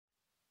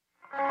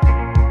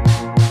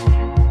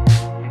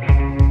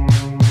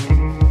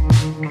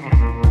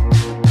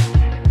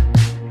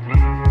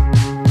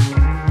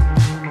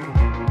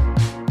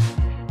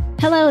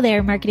Hello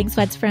there, Marketing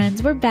Sweats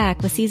friends. We're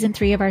back with season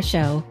 3 of our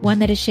show, one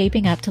that is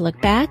shaping up to look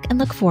back and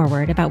look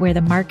forward about where the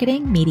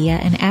marketing, media,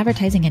 and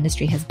advertising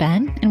industry has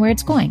been and where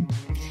it's going.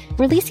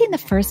 Releasing the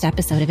first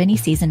episode of any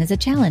season is a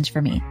challenge for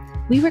me.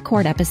 We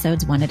record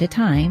episodes one at a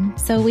time,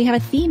 so we have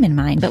a theme in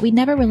mind, but we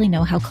never really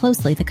know how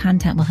closely the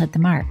content will hit the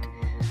mark.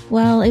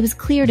 Well, it was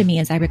clear to me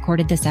as I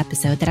recorded this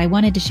episode that I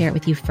wanted to share it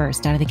with you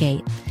first out of the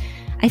gate.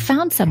 I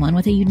found someone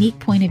with a unique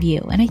point of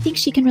view, and I think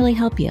she can really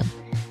help you.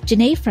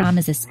 Janae Fromm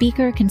is a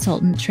speaker,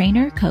 consultant,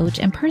 trainer, coach,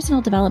 and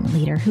personal development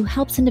leader who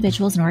helps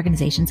individuals and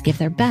organizations give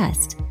their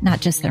best,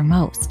 not just their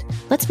most.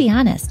 Let's be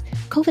honest,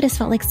 COVID has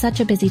felt like such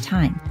a busy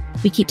time.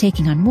 We keep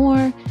taking on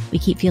more, we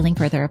keep feeling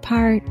further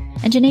apart,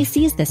 and Janae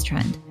sees this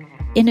trend.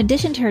 In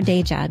addition to her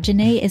day job,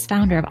 Janae is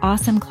founder of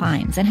Awesome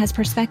Climbs and has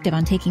perspective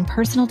on taking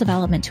personal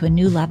development to a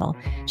new level.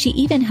 She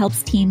even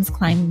helps teams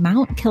climb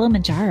Mount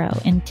Kilimanjaro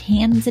in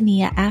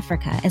Tanzania,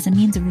 Africa, as a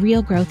means of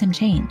real growth and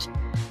change.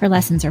 Her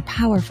lessons are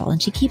powerful,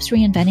 and she keeps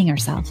reinventing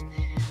herself.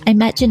 I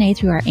met Janae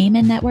through our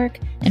Amen network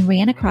and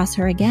ran across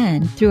her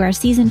again through our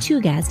season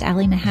 2 guest,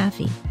 Allie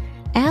Mahaffey.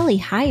 Allie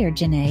hired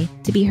Janae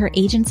to be her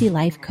agency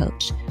life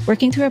coach,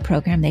 working through a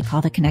program they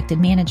call the Connected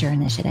Manager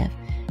Initiative.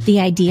 The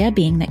idea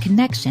being that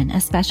connection,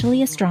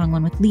 especially a strong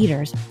one with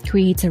leaders,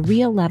 creates a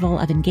real level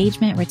of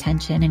engagement,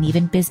 retention, and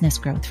even business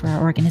growth for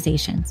our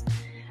organizations.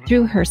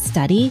 Through her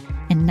study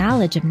and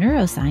knowledge of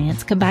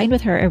neuroscience, combined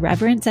with her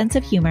irreverent sense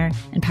of humor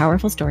and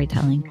powerful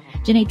storytelling,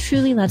 Janae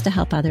truly loves to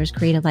help others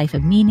create a life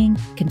of meaning,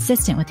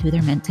 consistent with who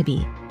they're meant to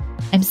be.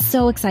 I'm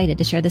so excited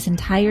to share this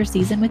entire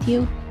season with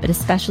you, but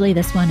especially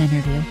this one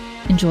interview.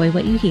 Enjoy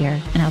what you hear,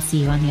 and I'll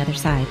see you on the other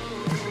side.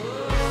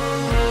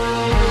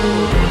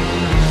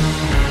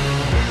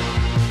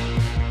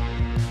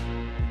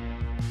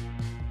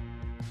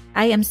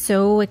 I am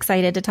so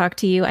excited to talk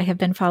to you. I have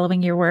been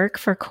following your work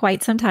for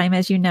quite some time,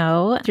 as you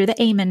know, through the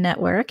Amen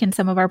network and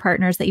some of our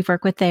partners that you've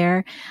worked with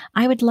there.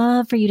 I would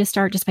love for you to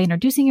start just by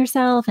introducing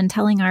yourself and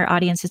telling our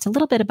audience just a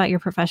little bit about your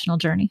professional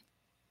journey.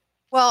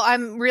 Well,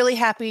 I'm really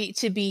happy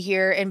to be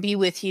here and be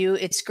with you.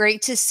 It's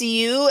great to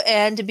see you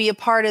and to be a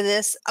part of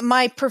this.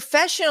 My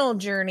professional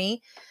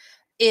journey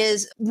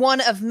is one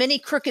of many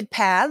crooked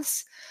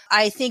paths.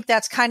 I think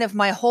that's kind of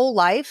my whole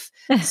life.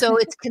 So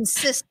it's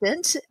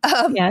consistent.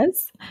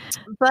 Yes.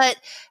 But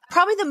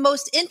probably the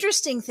most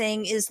interesting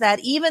thing is that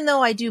even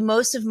though I do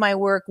most of my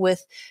work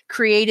with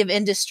creative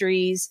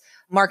industries,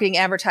 marketing,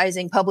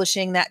 advertising,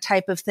 publishing, that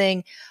type of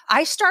thing,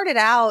 I started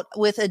out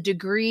with a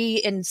degree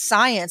in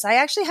science. I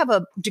actually have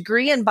a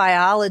degree in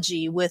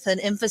biology with an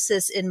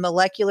emphasis in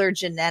molecular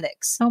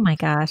genetics. Oh my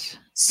gosh.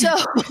 So,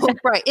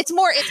 right. It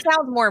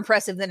sounds more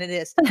impressive than it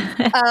is.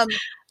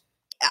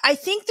 I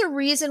think the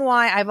reason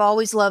why I've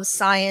always loved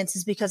science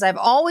is because I've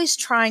always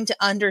trying to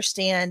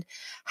understand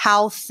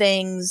how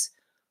things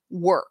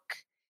work.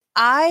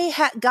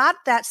 I got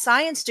that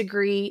science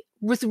degree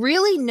with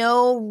really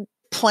no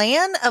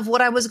plan of what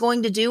I was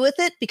going to do with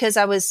it because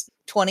I was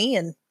 20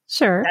 and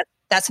sure,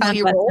 that's how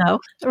you roll. No.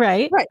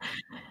 Right.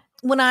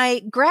 When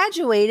I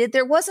graduated,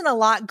 there wasn't a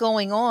lot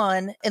going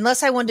on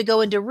unless I wanted to go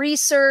into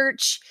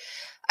research.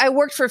 I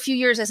worked for a few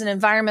years as an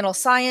environmental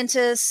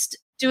scientist,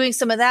 doing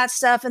some of that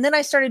stuff. And then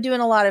I started doing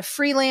a lot of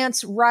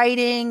freelance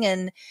writing,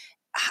 and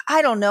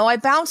I don't know, I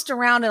bounced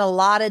around in a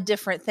lot of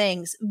different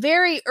things.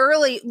 Very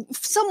early,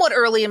 somewhat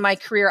early in my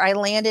career, I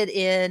landed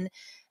in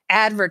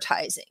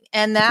advertising,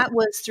 and that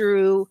was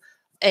through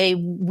a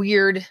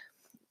weird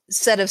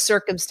set of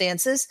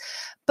circumstances.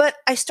 But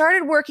I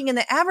started working in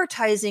the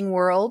advertising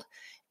world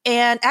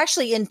and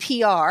actually in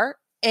PR.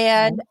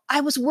 And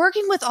I was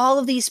working with all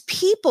of these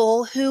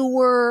people who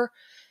were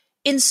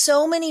in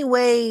so many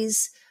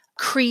ways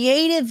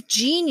creative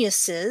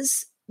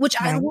geniuses, which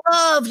I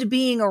loved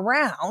being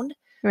around.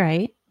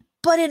 Right.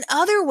 But in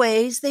other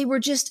ways, they were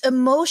just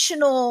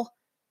emotional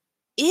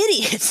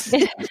idiots.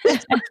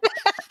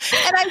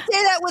 And I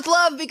say that with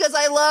love because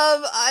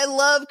I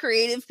love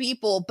creative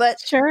people.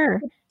 But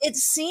sure, it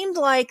seemed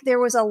like there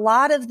was a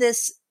lot of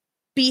this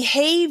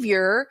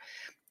behavior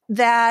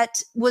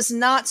that was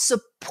not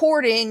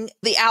supporting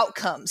the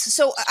outcomes.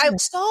 So I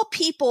saw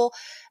people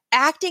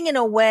acting in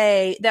a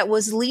way that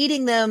was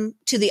leading them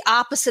to the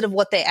opposite of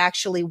what they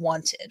actually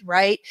wanted,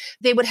 right?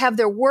 They would have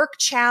their work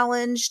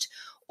challenged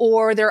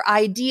or their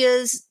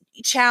ideas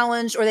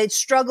challenged, or they'd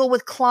struggle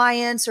with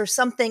clients or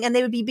something, and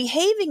they would be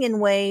behaving in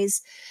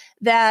ways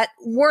that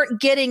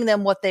weren't getting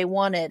them what they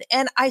wanted.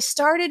 And I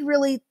started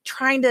really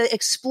trying to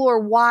explore,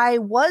 why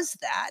was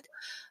that?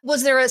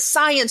 Was there a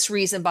science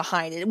reason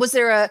behind it? Was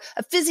there a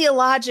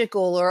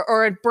physiological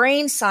or a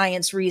brain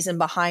science reason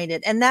behind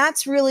it? And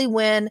that's really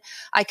when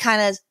I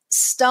kind of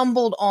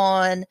stumbled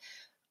on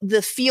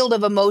the field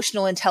of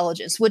emotional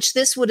intelligence, which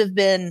this would have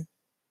been,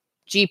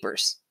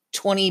 jeepers,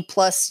 20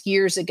 plus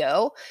years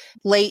ago,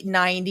 late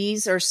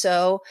 90s or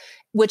so,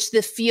 which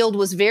the field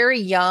was very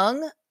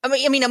young.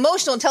 I mean,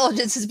 emotional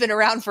intelligence has been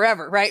around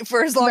forever, right?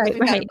 For as long as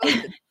we've had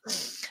emotion.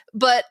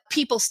 But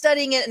people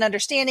studying it and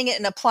understanding it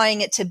and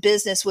applying it to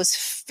business was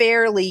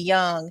fairly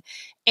young.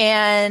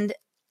 And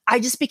I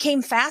just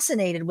became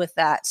fascinated with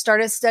that,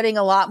 started studying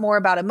a lot more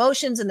about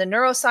emotions and the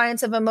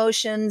neuroscience of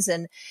emotions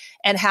and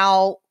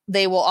how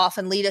they will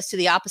often lead us to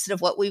the opposite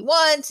of what we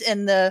want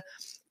and the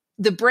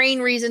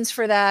brain reasons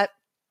for that.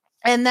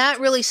 And that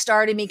really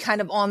started me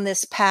kind of on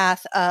this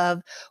path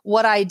of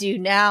what I do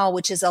now,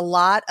 which is a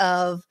lot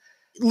of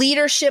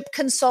leadership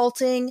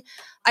consulting.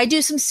 I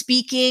do some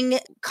speaking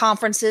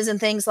conferences and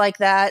things like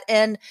that.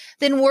 And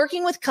then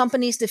working with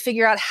companies to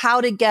figure out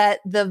how to get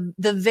the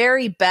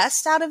very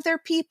best out of their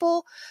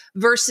people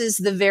versus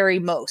the very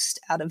most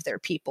out of their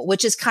people,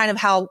 which is kind of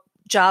how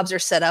jobs are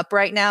set up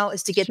right now,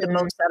 is to get the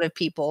most out of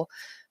people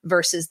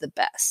versus the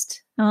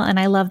best. Well, and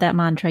I love that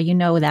mantra. You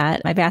know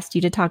that. I've asked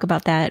you to talk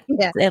about that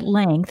at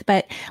length,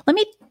 but let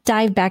me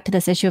dive back to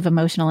this issue of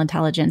emotional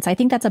intelligence. I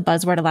think that's a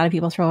buzzword a lot of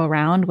people throw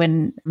around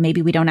when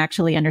maybe we don't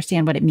actually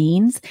understand what it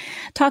means.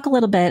 Talk a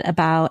little bit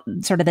about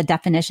sort of the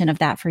definition of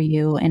that for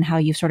you and how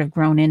you've sort of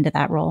grown into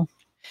that role.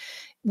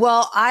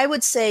 Well, I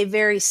would say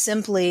very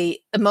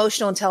simply,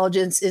 emotional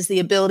intelligence is the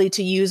ability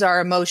to use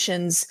our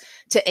emotions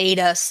to aid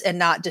us and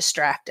not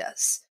distract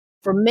us.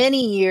 For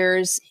many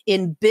years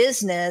in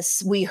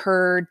business, we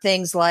heard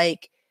things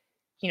like,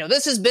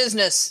 this is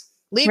business.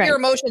 Leave your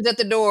emotions at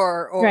the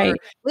door, or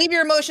leave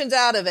your emotions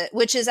out of it,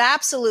 which is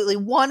absolutely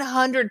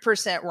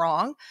 100%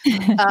 wrong.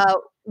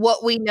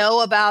 What we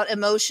know about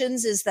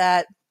emotions is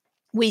that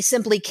we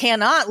simply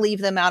cannot leave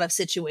them out of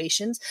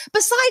situations,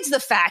 besides the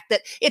fact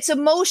that it's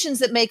emotions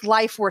that make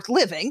life worth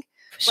living.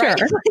 Sure. Right?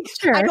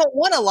 Sure. I don't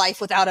want a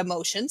life without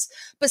emotions.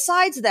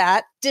 Besides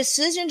that,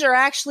 decisions are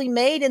actually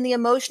made in the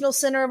emotional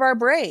center of our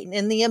brain,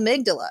 in the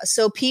amygdala.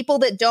 So people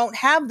that don't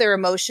have their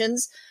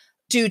emotions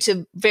due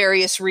to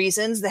various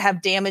reasons that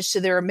have damage to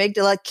their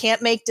amygdala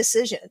can't make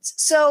decisions.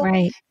 So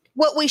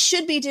what we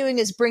should be doing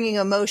is bringing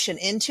emotion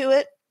into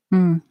it.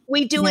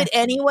 We do it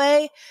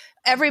anyway.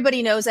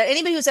 Everybody knows that.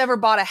 Anybody who's ever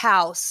bought a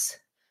house,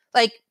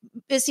 like,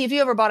 Missy, have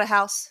you ever bought a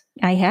house?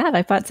 I have.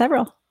 I've bought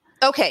several.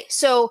 Okay.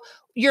 So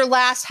your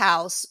last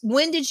house,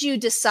 when did you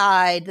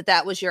decide that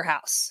that was your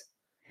house?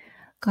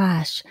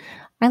 Gosh,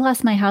 I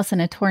lost my house in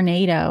a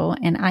tornado,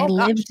 and I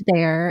lived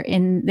there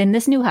in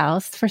this new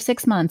house for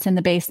 6 months in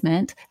the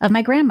basement of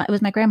my grandma. It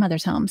was my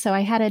grandmother's home. So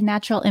I had a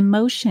natural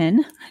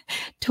emotion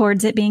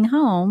towards it being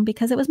home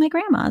because it was my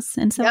grandma's.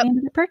 And so I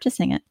ended up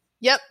purchasing it.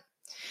 Yep.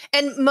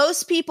 And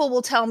most people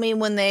will tell me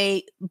when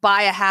they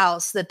buy a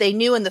house that they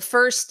knew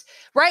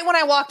right when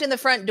I walked in the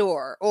front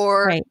door,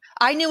 or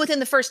I knew within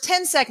the first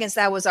 10 seconds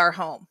that was our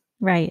home.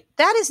 Right.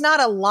 That is not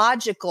a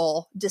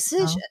logical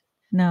decision.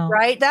 No.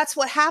 Right. That's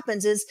what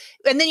happens and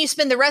then you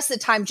spend the rest of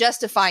the time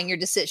justifying your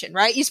decision,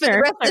 right? You spend the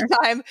rest of the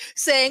time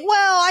saying,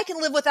 well, I can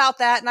live without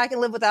that, and I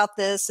can live without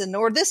this,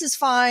 or this is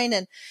fine.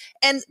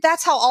 And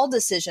that's how all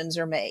decisions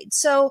are made.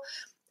 So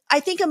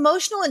I think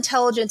emotional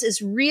intelligence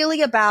is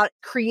really about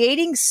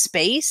creating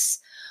space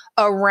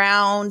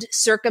around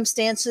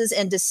circumstances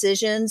and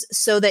decisions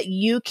so that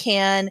you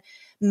can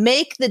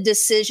make the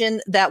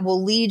decision that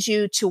will lead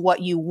you to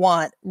what you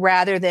want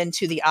rather than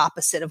to the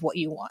opposite of what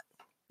you want.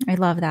 I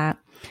love that.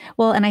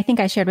 Well, and I think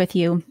I shared with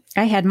you,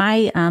 I had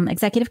my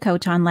executive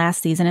coach on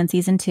last season in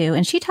season 2,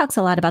 and she talks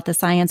a lot about the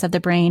science of the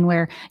brain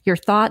where your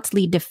thoughts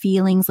lead to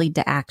feelings, lead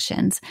to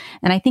actions.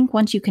 And I think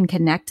once you can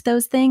connect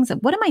those things,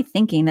 what am I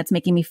thinking that's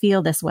making me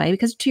feel this way?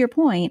 Because to your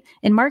point,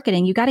 in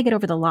marketing, you got to get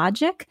over the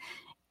logic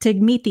to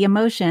meet the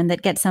emotion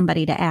that gets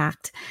somebody to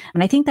act.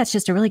 And I think that's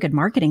just a really good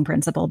marketing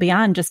principle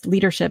beyond just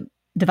leadership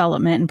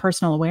development and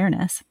personal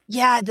awareness.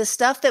 Yeah, the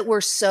stuff that we're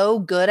so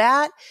good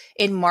at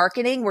in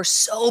marketing, we're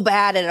so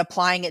bad at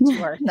applying it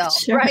to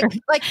ourselves, right?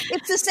 Like,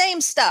 it's the same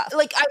stuff.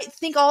 Like, I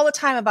think all the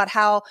time about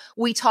how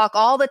we talk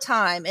all the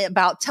time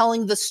about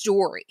telling the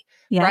story,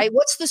 right?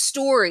 What's the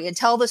story? And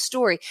tell the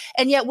story.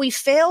 And yet we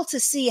fail to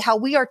see how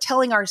we are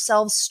telling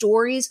ourselves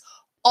stories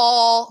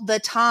all the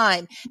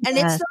time. And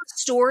it's those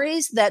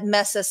stories that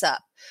mess us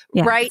up.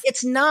 Right.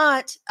 It's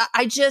not,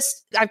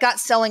 I've got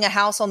selling a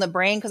house on the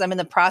brain because I'm in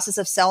the process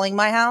of selling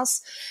my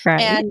house.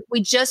 And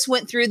we just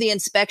went through the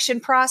inspection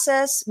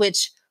process,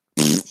 which,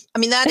 I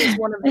mean, that is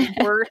one of the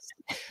worst.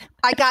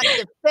 I got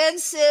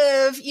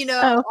defensive,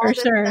 all this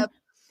stuff.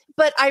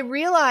 But I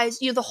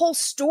realized, the whole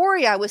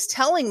story I was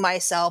telling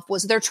myself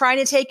was they're trying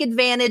to take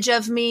advantage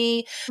of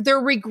me. They're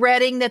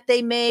regretting that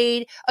they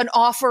made an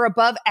offer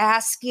above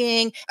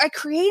asking. I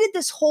created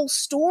this whole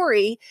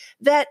story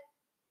that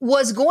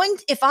was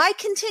if I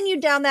continued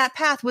down that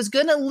path, was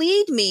going to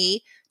lead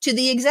me to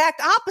the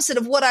exact opposite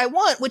of what I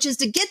want, which is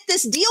to get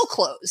this deal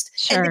closed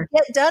and to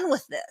get done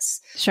with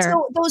this.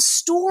 So those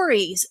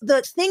stories,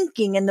 the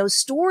thinking and those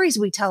stories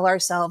we tell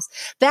ourselves,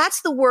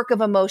 that's the work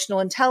of emotional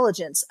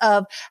intelligence,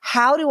 of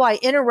how do I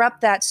interrupt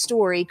that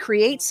story,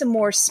 create some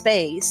more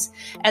space,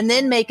 and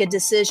then make a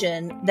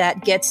decision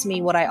that gets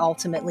me what I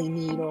ultimately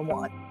need or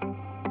want.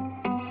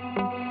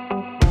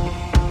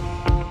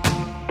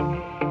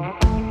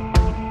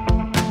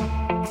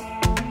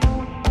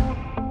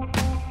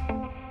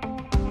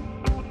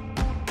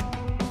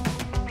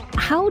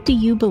 How do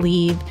you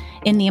believe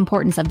in the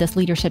importance of this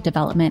leadership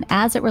development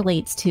as it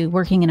relates to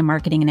working in a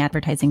marketing and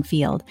advertising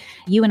field.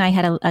 You and I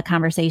had a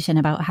conversation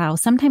about how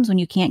sometimes when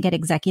you can't get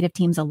executive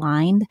teams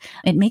aligned,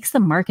 it makes the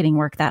marketing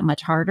work that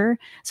much harder.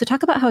 So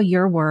talk about how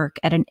your work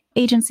at an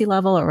agency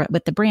level or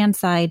with the brand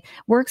side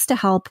works to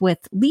help with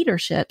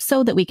leadership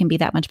so that we can be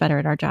that much better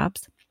at our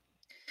jobs.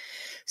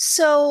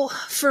 So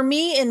for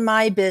me in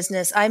my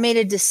business, I made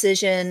a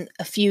decision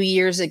a few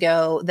years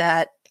ago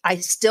that I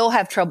still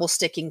have trouble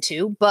sticking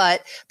to,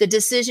 but the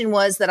decision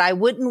was that I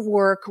wouldn't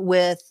work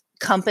with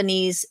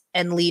companies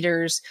and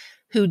leaders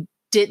who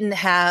didn't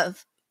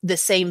have the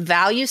same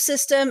value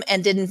system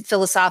and didn't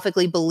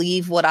philosophically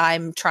believe what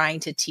I'm trying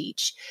to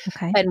teach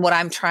and what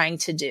I'm trying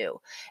to do.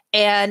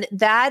 And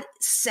that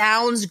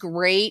sounds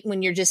great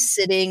when you're just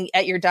sitting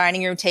at your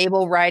dining room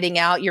table, writing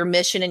out your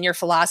mission and your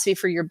philosophy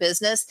for your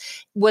business.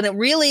 When it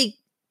really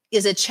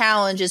is a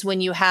challenge is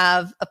when you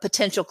have a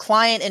potential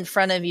client in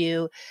front of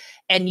you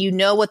and you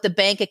know what the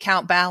bank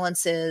account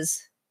balance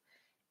is,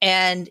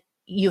 and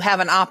you have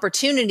an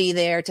opportunity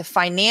there to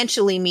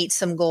financially meet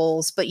some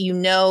goals, but you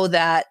know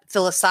that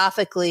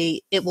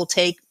philosophically it will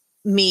take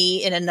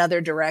me in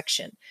another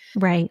direction.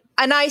 Right.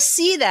 And I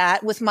see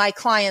that with my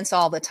clients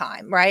all the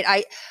time, right?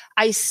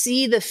 I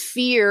see the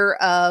fear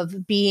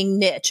of being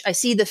niche. I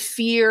see the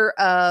fear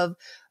of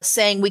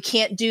saying we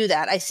can't do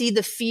that. I see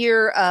the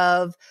fear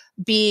of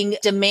being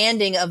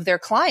demanding of their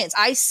clients.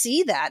 I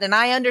see that and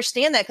I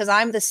understand that because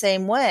I'm the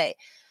same way.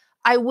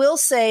 I will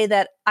say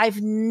that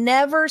I've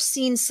never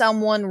seen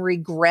someone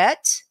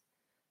regret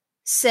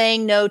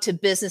saying no to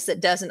business that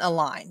doesn't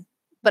align.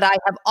 But I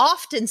have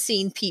often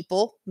seen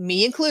people,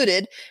 me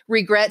included,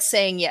 regret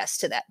saying yes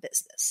to that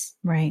business.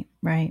 Right,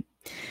 right.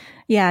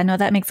 Yeah, no,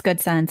 that makes good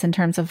sense in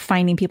terms of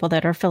finding people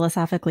that are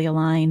philosophically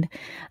aligned.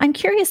 I'm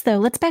curious though,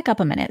 let's back up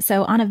a minute.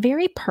 So on a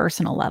very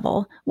personal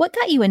level, what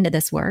got you into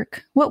this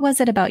work? What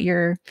was it about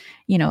your,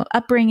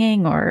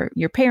 upbringing or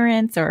your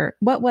parents, or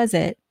what was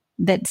it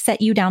that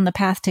set you down the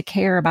path to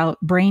care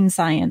about brain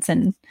science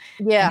and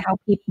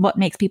what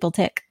makes people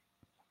tick?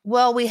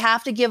 Well, we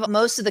have to give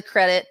most of the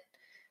credit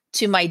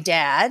to my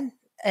dad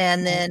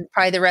and then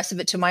probably the rest of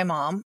it to my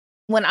mom.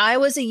 When I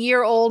was a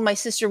year old, my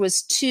sister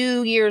was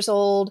 2 years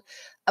old.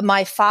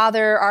 Our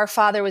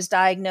father was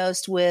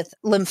diagnosed with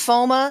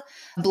lymphoma,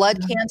 blood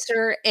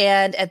cancer.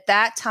 And at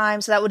that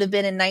time, so that would have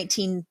been in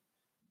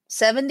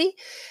 1970,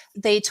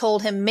 they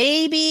told him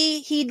maybe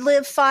he'd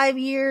live 5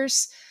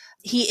 years.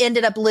 He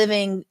ended up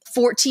living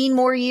 14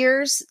 more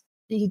years.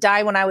 He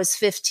died when I was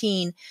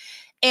 15.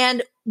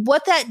 And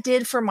what that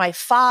did for my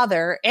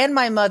father and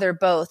my mother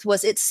both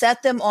was it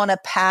set them on a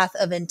path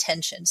of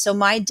intention. So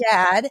my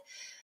dad,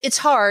 it's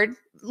hard.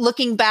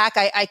 Looking back,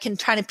 I can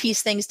try to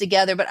piece things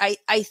together, but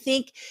I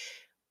think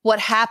what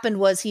happened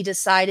was he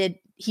decided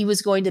he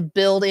was going to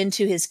build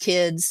into his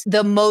kids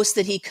the most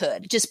that he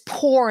could, just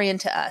pour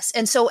into us.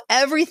 And so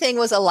everything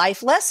was a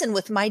life lesson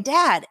with my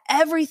dad,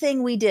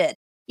 everything we did.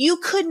 You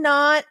couldn't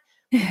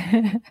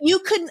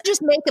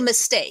just make a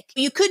mistake.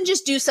 You couldn't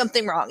just do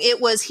something wrong.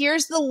 It was,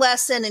 here's the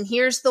lesson and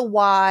here's the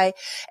why.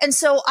 And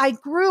so I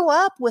grew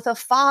up with a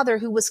father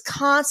who was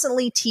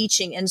constantly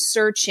teaching and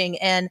searching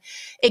and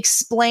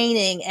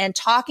explaining and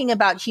talking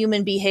about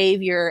human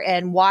behavior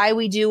and why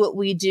we do what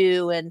we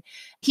do. And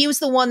he was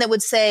the one that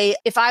would say,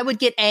 if I would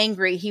get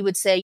angry, he would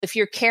say, if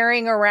you're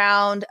carrying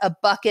around a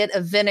bucket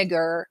of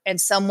vinegar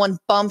and someone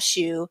bumps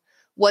you,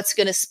 what's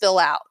going to spill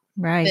out?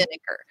 Right.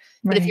 Vinegar.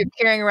 But if you're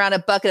carrying around a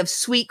bucket of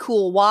sweet,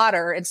 cool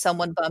water and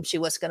someone bumps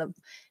you, what's going to...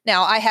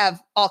 Now, I have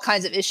all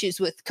kinds of issues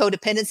with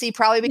codependency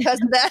probably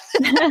because of that.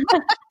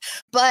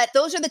 But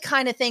those are the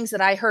kind of things that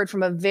I heard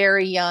from a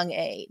very young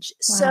age.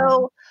 Wow.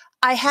 So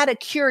I had a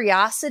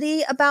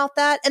curiosity about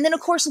that. And then, of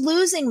course,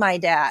 losing my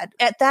dad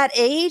at that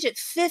age, at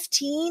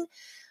 15,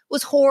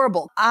 was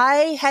horrible.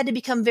 I had to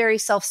become very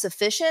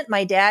self-sufficient.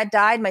 My dad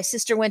died. My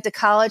sister went to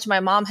college. My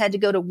mom had to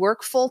go to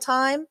work full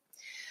time.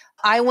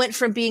 I went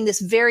from being this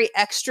very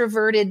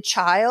extroverted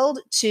child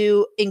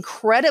to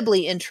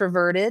incredibly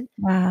introverted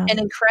and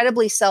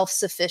incredibly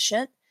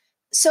self-sufficient.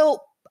 So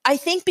I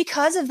think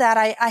because of that,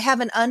 I have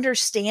an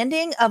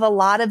understanding of a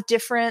lot of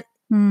different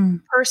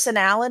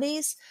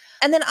personalities.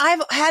 And then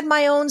I've had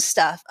my own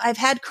stuff. I've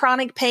had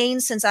chronic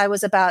pain since I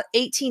was about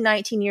 18,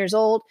 19 years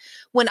old.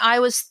 When I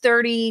was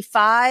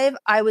 35,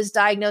 I was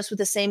diagnosed with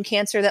the same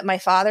cancer that my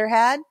father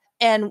had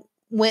and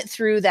went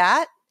through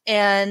that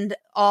and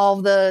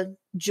all the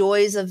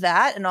joys of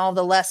that and all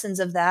the lessons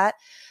of that.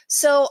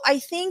 So I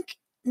think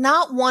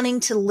not wanting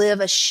to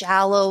live a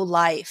shallow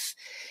life,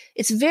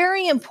 it's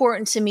very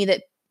important to me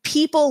that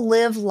people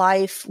live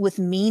life with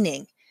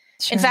meaning.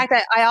 Sure. In fact,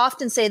 I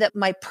often say that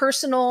my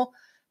personal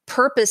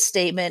purpose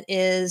statement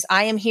is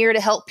I am here to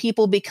help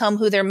people become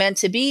who they're meant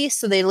to be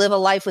so they live a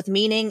life with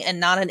meaning and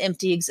not an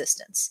empty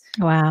existence.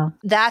 Wow.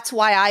 That's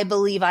why I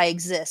believe I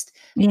exist.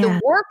 Yeah.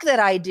 The work that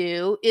I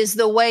do is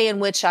the way in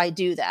which I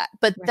do that.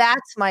 But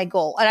that's my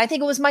goal. And I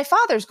think it was my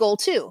father's goal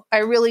too. I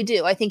really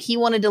do. I think he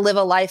wanted to live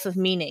a life of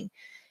meaning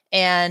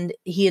and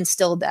he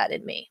instilled that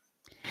in me.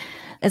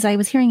 As I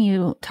was hearing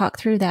you talk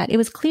through that, it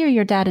was clear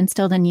your dad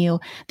instilled in you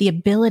the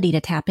ability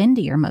to tap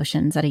into your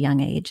emotions at a young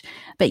age.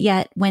 But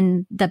yet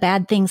when the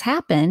bad things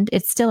happened,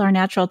 it's still our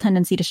natural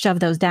tendency to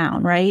shove those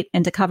down, right?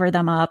 And to cover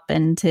them up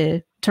and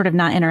to sort of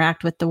not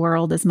interact with the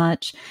world as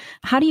much.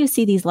 How do you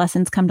see these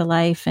lessons come to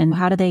life, and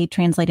how do they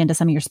translate into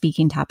some of your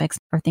speaking topics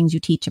or things you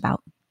teach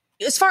about?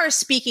 As far as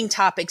speaking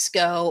topics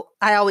go,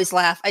 I always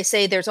laugh. I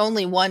say there's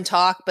only one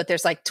talk, but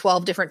there's like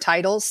 12 different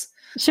titles.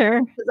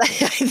 Sure.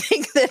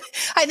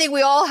 I think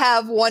we all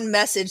have one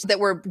message that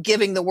we're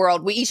giving the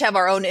world. We each have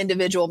our own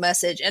individual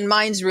message, and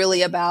mine's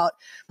really about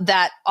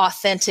that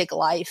authentic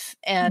life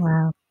and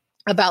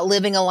about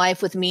living a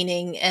life with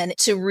meaning, and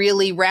to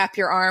really wrap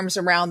your arms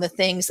around the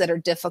things that are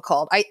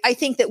difficult. I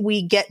think that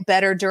we get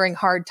better during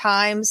hard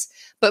times,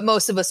 but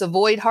most of us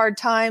avoid hard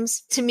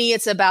times. To me,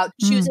 it's about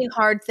choosing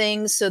hard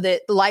things so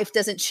that life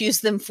doesn't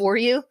choose them for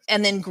you,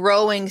 and then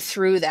growing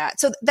through that.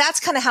 So that's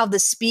kind of how the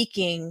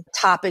speaking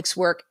topics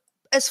work.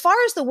 As far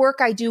as the work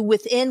I do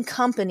within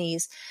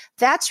companies,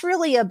 that's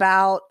really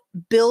about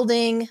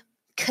building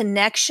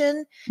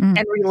connection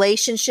and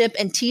relationship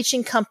and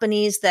teaching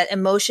companies that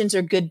emotions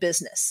are good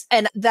business.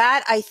 And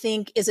that, I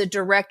think, is a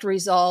direct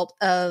result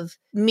of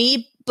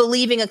me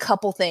believing a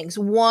couple things.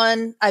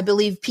 One, I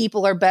believe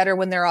people are better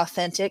when they're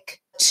authentic.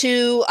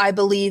 Two, I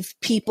believe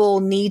people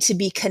need to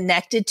be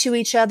connected to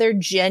each other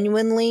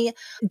genuinely,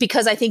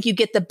 because I think you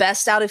get the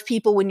best out of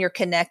people when you're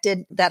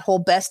connected, that whole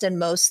best and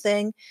most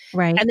thing.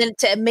 Right. And then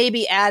to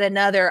maybe add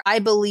another, I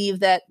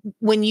believe that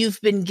when you've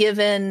been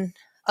given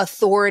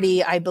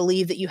authority, I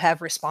believe that you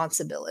have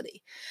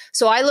responsibility.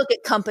 So I look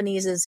at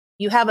companies as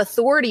you have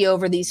authority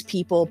over these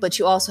people, but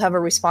you also have a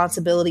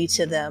responsibility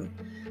to them,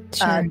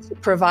 to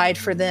provide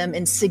for them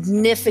in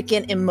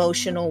significant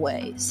emotional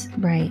ways.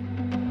 Right.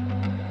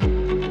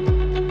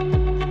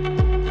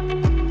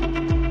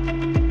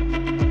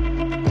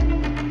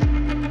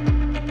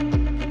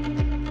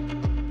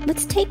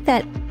 Let's take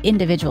that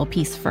individual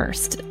piece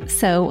first.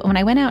 So when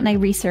I went out and I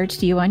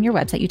researched you on your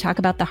website, you talk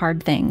about the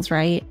hard things,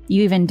 right?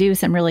 You even do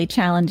some really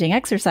challenging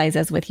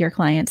exercises with your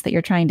clients that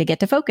you're trying to get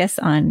to focus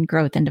on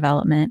growth and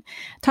development.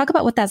 Talk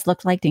about what that's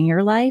looked like in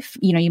your life.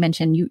 You know, you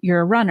mentioned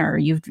you're a runner,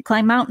 you've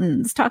climbed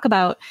mountains. Talk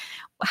about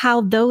how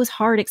those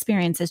hard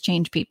experiences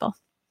change people.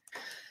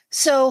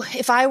 So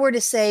if I were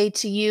to say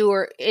to you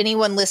or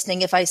anyone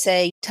listening, if I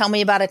say, tell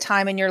me about a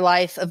time in your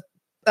life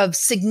of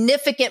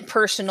significant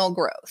personal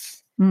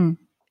growth,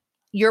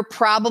 you're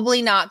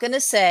probably not going to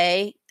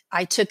say,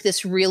 I took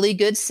this really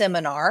good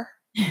seminar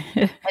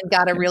and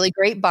got a really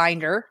great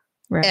binder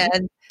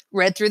and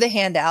read through the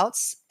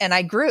handouts and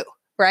I grew,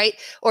 right?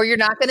 Or you're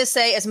not going to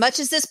say, as much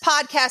as this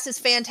podcast is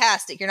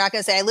fantastic, you're not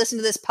going to say, I listened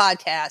to this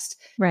podcast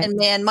and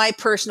man, my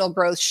personal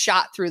growth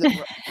shot through the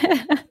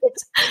roof.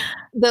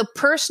 The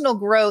personal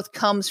growth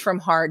comes from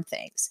hard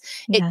things.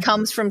 It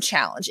comes from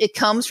challenge. It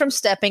comes from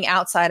stepping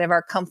outside of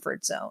our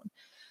comfort zone.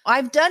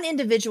 I've done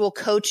individual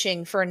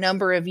coaching for a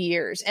number of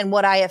years. And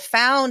what I have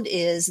found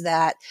is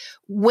that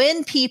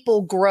when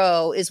people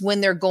grow is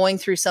when they're going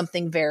through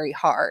something very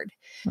hard.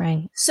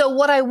 Right. So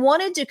what I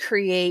wanted to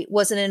create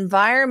was an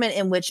environment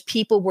in which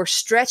people were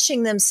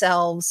stretching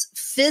themselves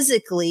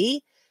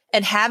physically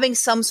and having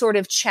some sort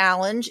of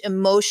challenge,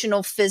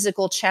 emotional,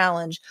 physical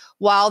challenge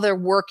while they're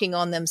working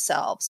on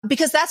themselves.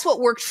 Because that's what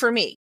worked for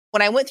me.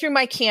 When I went through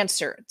my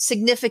cancer,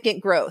 significant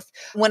growth.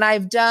 When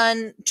I've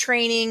done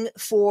training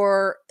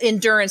for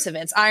endurance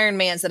events,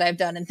 Ironmans that I've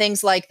done and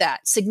things like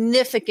that,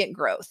 significant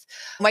growth.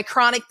 My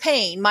chronic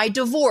pain, my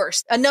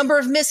divorce, a number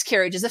of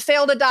miscarriages, a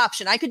failed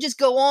adoption. I could just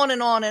go on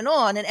and on and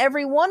on. And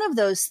every one of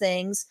those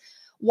things,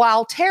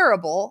 while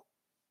terrible,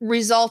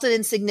 resulted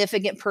in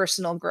significant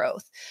personal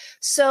growth.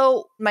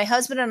 So my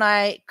husband and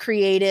I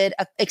created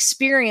an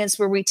experience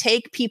where we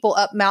take people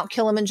up Mount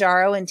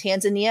Kilimanjaro in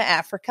Tanzania,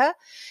 Africa.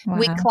 Wow.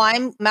 We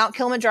climb Mount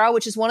Kilimanjaro,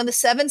 which is one of the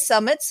 7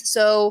 summits.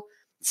 So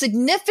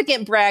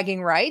significant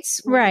bragging rights.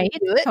 Right.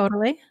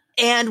 Totally.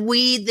 And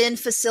we then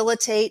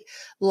facilitate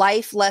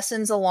life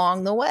lessons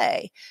along the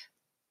way.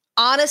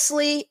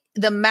 Honestly,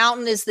 the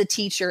mountain is the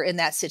teacher in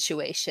that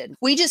situation.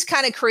 We just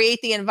kind of create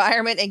the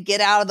environment and get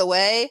out of the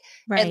way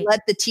and let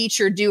the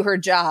teacher do her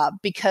job.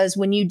 Because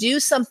when you do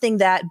something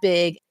that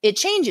big, it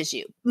changes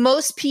you.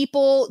 Most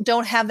people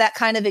don't have that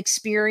kind of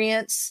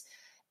experience.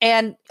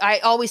 And I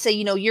always say,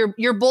 you know,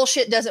 your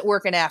bullshit doesn't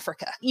work in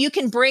Africa. You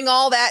can bring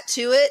all that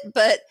to it,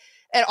 but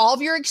and all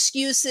of your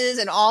excuses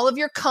and all of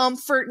your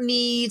comfort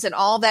needs and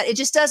all that, it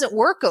just doesn't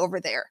work over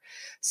there.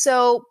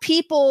 So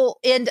people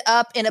end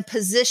up in a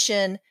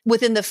position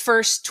within the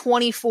first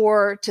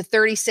 24 to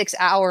 36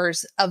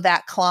 hours of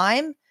that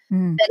climb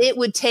that it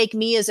would take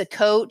me as a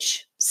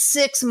coach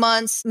 6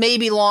 months,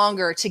 maybe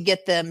longer, to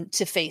get them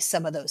to face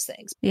some of those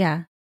things.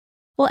 Yeah.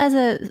 Well, as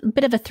a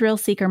bit of a thrill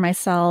seeker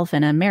myself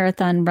and a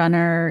marathon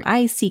runner,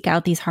 I seek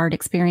out these hard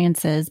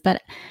experiences.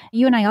 But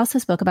you and I also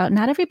spoke about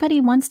not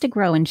everybody wants to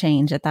grow and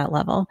change at that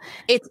level.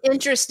 It's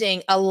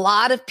interesting. A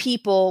lot of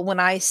people,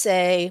 when I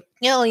say,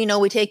 you know,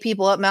 we take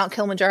people up Mount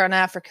Kilimanjaro in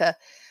Africa,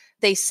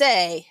 they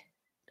say,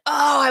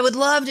 oh, I would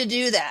love to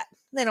do that.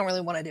 They don't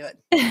really want to do it.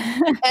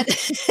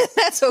 And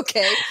that's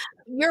okay.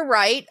 You're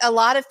right. A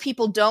lot of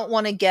people don't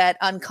want to get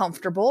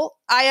uncomfortable.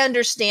 I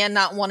understand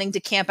not wanting to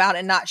camp out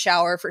and not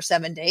shower for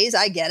 7 days.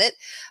 I get it.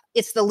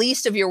 It's the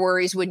least of your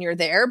worries when you're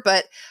there.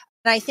 But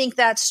I think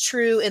that's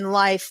true in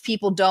life.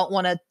 People don't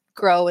want to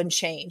grow and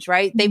change,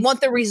 right? They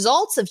want the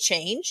results of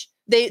change.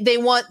 They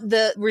want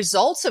the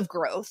results of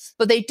growth,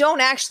 but they don't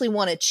actually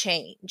want to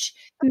change.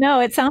 No,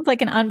 it sounds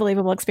like an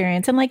unbelievable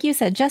experience. And like you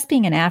said, just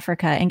being in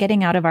Africa and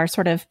getting out of our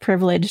sort of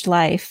privileged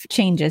life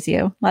changes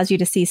you, allows you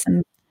to see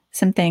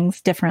some things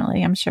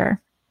differently, I'm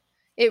sure.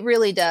 It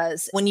really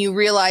does. When you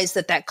realize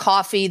that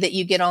coffee that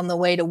you get on the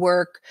way to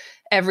work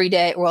every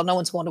day, well, no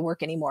one's going to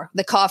work anymore.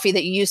 The coffee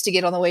that you used to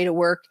get on the way to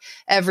work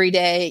every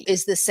day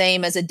is the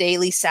same as a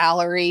daily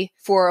salary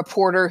for a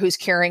porter who's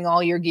carrying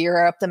all your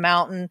gear up the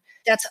mountain.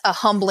 That's a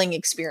humbling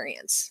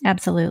experience.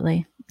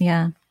 Absolutely.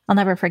 Yeah. I'll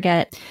never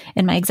forget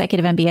in my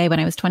executive MBA, when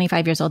I was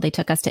 25 years old, they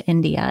took us to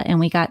India and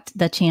we got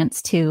the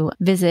chance to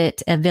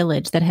visit a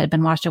village that had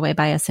been washed away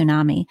by a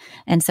tsunami.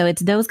 And so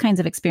it's those kinds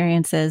of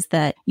experiences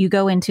that you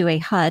go into a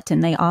hut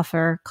and they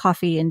offer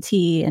coffee and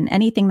tea and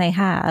anything they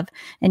have,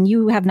 and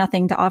you have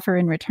nothing to offer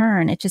in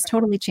return. It just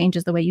totally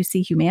changes the way you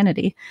see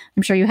humanity.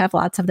 I'm sure you have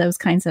lots of those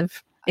kinds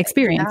of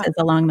experiences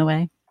along the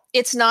way.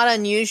 It's not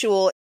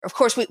unusual. Of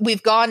course,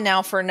 we've gone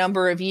now for a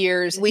number of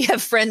years. We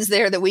have friends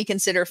there that we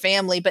consider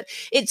family, but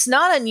it's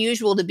not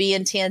unusual to be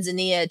in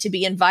Tanzania, to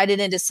be invited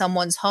into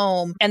someone's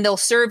home and they'll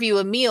serve you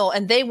a meal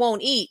and they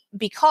won't eat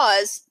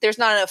because there's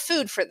not enough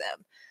food for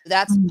them.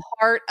 That's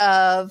part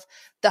of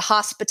the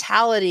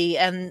hospitality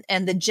and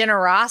the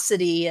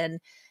generosity. And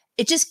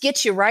it just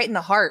gets you right in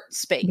the heart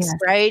space,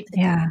 right?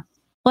 Yeah.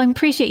 Well, I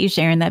appreciate you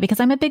sharing that, because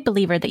I'm a big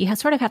believer that you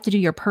sort of have to do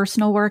your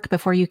personal work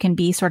before you can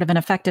be sort of an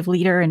effective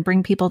leader and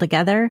bring people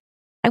together.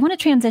 I want to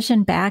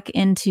transition back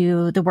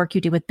into the work you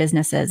do with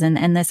businesses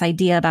and this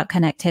idea about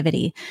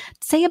connectivity.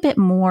 Say a bit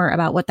more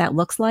about what that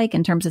looks like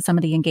in terms of some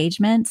of the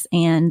engagements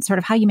and sort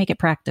of how you make it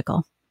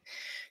practical.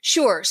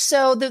 Sure.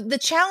 So the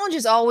challenge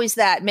is always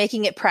that,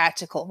 making it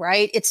practical,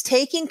 right? It's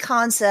taking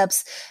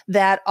concepts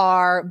that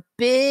are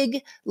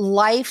big,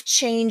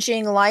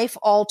 life-changing,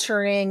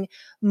 life-altering,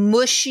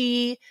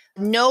 mushy,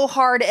 no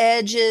hard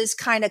edges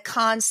kind of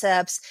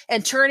concepts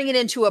and turning it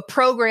into a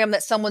program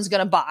that someone's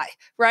going to buy,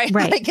 right?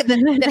 Like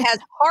that has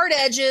hard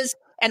edges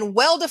and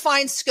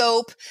well-defined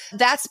scope.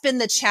 That's been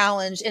the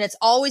challenge. And it's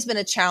always been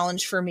a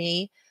challenge for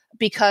me,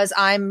 because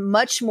I'm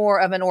much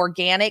more of an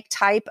organic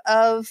type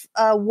of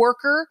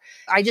worker.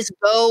 I just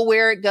go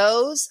where it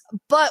goes.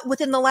 But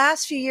within the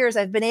last few years,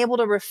 I've been able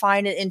to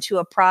refine it into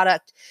a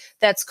product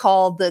that's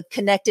called the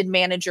Connected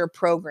Manager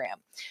Program.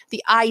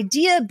 The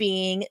idea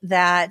being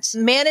that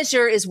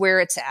manager is where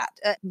it's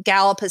at.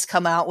 Gallup has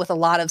come out with a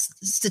lot of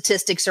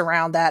statistics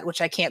around that, which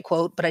I can't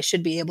quote, but I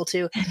should be able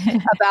to,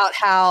 about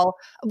how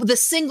the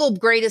single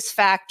greatest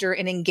factor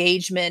in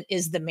engagement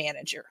is the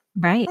manager.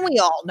 Right. And we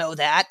all know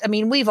that. I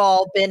mean, we've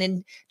all been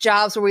in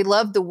jobs where we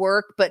loved the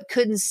work, but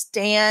couldn't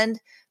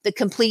stand the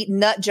complete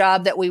nut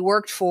job that we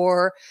worked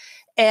for.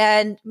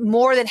 And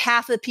more than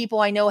half of the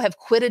people I know have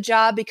quit a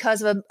job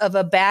because of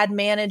a bad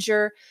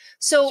manager.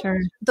 So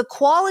the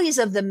qualities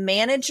of the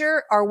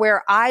manager are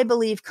where I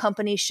believe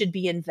companies should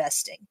be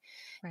investing.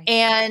 Right.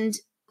 And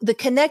the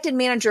Connected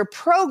Manager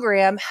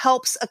Program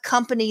helps a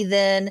company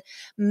then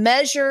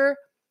measure,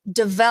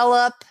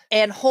 develop,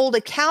 and hold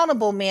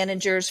accountable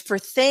managers for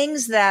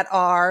things that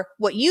are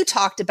what you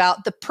talked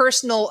about, the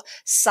personal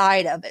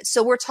side of it.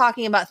 So we're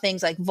talking about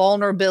things like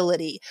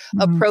vulnerability,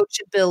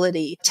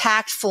 approachability,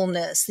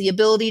 tactfulness, the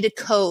ability to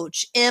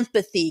coach,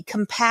 empathy,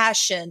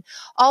 compassion,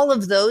 all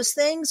of those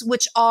things,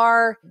 which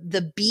are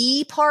the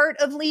be part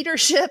of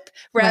leadership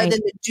rather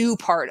than the do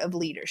part of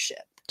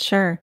leadership.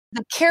 Sure.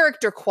 The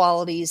character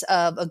qualities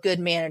of a good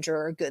manager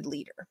or a good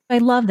leader. I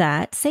love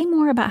that. Say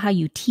more about how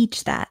you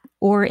teach that.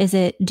 Or is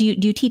it, do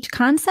you teach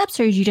concepts,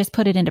 or do you just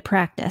put it into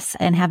practice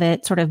and have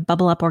it sort of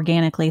bubble up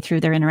organically through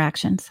their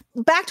interactions?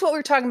 Back to what we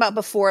were talking about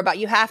before, about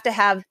you have to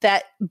have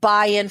that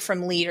buy-in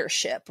from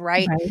leadership,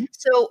 right?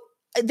 So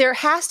there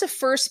has to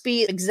first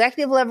be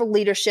executive level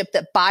leadership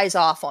that buys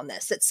off on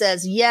this, that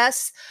says,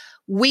 yes,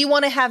 we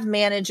want to have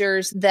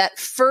managers that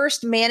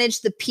first manage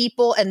the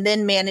people and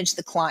then manage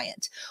the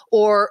client,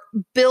 or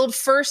build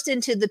first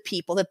into the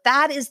people,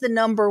 that is the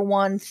number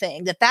one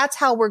thing, that's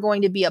how we're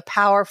going to be a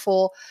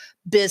powerful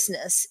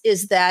business,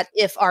 is that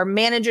if our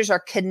managers are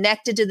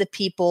connected to the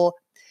people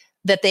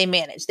that they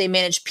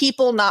manage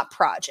people, not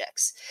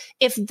projects.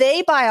 If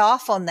they buy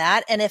off on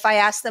that, and if I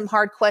ask them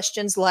hard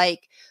questions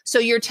like, so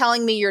you're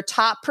telling me your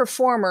top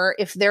performer,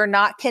 if they're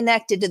not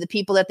connected to the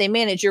people that they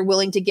manage, you're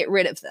willing to get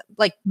rid of them,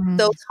 like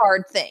those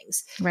hard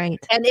things. Right.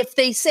 And if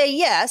they say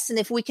yes, and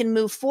if we can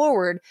move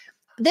forward,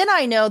 then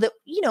I know that,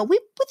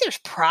 but there's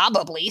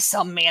probably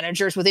some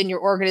managers within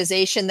your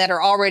organization that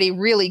are already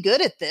really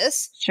good at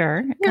this. Sure.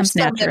 It There's comes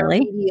naturally.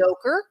 That are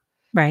mediocre.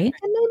 Right.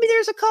 And maybe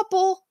there's a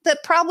couple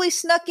that probably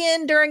snuck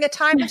in during a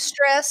time of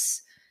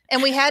stress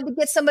and we had to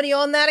get somebody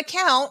on that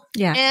account.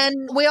 Yeah.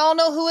 And we all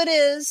know who it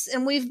is,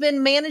 and we've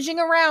been managing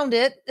around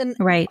it and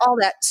all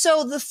that.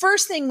 So the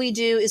first thing we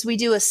do is we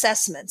do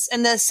assessments,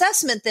 and the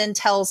assessment then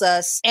tells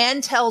us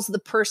and tells the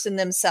person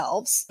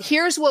themselves,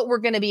 here's what we're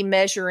going to be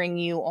measuring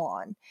you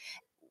on.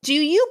 Do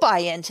you buy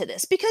into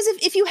this? Because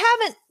if you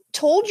haven't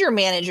told your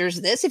managers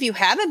this, if you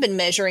haven't been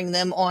measuring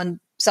them on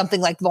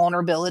something like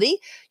vulnerability,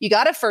 you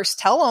got to first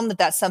tell them that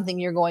that's something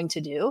you're going to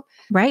do.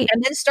 Right.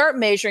 And then start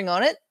measuring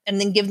on it, and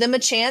then give them a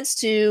chance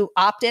to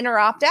opt in or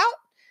opt out,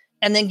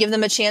 and then give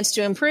them a chance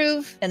to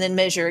improve, and then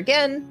measure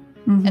again,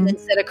 and then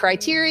set a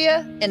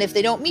criteria. And if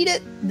they don't meet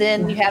it,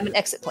 then you have an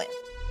exit plan.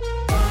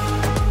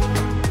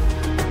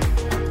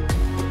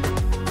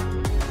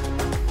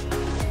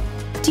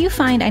 Do you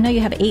find, I know you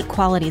have 8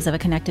 qualities of a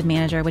connected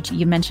manager, which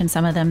you mentioned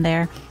some of them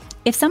there.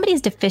 If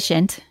somebody's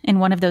deficient in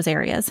one of those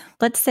areas,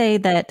 let's say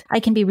that I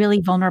can be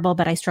really vulnerable,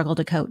 but I struggle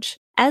to coach.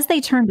 As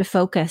they turn to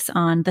focus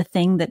on the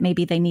thing that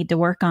maybe they need to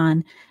work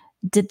on,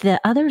 did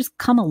the others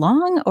come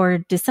along, or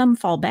do some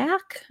fall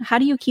back? How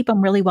do you keep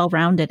them really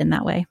well-rounded in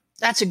that way?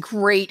 That's a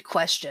great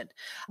question.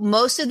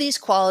 Most of these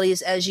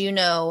qualities, as you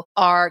know,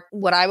 are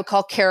what I would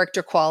call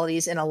character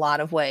qualities in a lot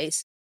of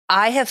ways.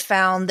 I have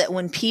found that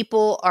when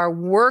people are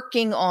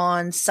working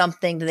on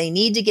something that they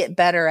need to get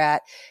better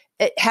at,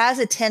 it has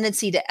a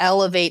tendency to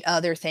elevate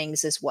other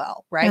things as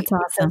well, right? That's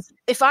awesome. Because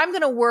if I'm going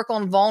to work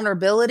on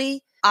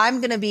vulnerability, I'm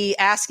going to be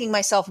asking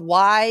myself,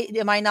 why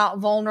am I not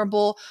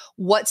vulnerable?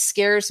 What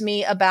scares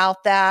me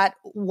about that?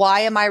 Why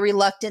am I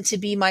reluctant to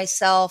be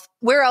myself?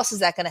 Where else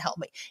is that going to help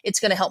me? It's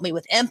going to help me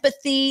with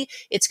empathy.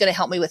 It's going to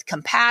help me with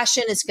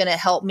compassion. It's going to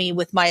help me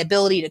with my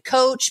ability to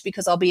coach,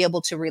 because I'll be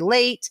able to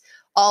relate.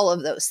 All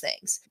of those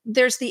things.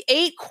 There's the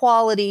 8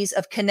 qualities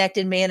of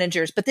connected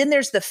managers, but then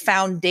there's the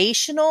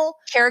foundational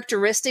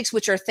characteristics,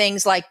 which are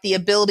things like the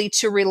ability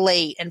to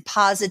relate and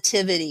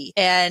positivity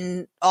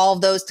and all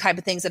those type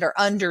of things that are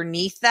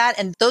underneath that.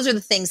 And those are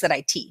the things that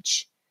I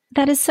teach.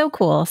 That is so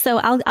cool. So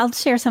I'll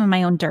share some of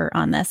my own dirt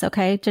on this.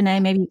 Okay,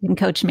 Janae, maybe you can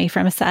coach me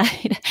from a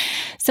side.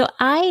 So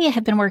I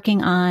have been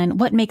working on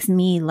what makes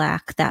me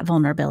lack that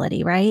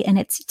vulnerability, right? And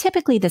it's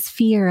typically this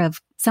fear of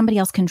somebody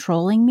else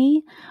controlling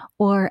me,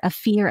 or a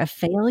fear of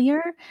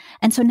failure.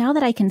 And so now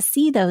that I can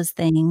see those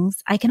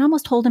things, I can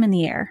almost hold them in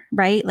the air,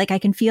 right? Like I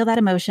can feel that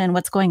emotion,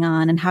 what's going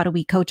on, and how do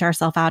we coach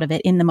ourselves out of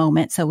it in the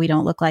moment so we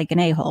don't look like an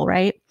a-hole,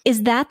 right?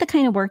 Is that the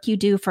kind of work you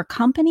do for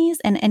companies?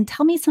 And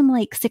tell me some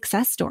like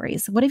success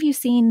stories. What have you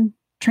seen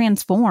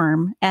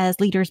transform as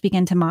leaders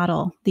begin to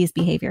model these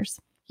behaviors?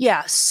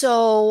 Yeah.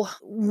 So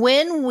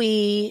when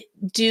we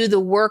do the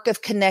work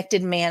of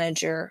connected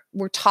manager,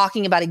 we're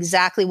talking about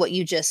exactly what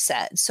you just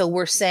said. So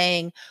we're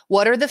saying,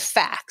 what are the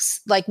facts?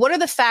 Like, what are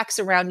the facts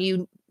around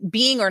you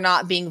being or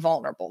not being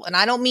vulnerable? And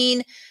I don't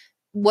mean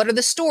what are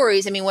the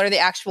stories? I mean, what are the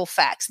actual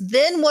facts?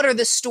 Then what are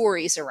the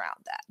stories around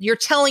that? You're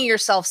telling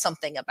yourself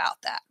something about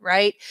that,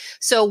 right?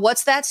 So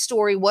what's that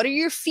story? What are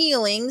your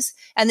feelings?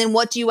 And then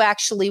what do you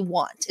actually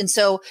want? And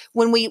so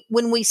when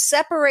we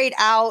separate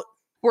out,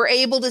 we're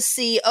able to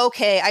see,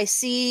 okay, I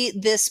see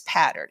this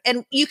pattern.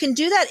 And you can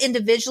do that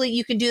individually.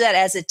 You can do that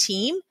as a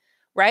team,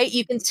 right?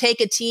 You can take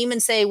a team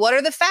and say, what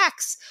are the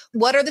facts?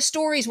 What are the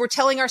stories we're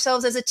telling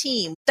ourselves as a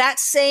team? That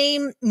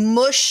same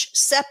mush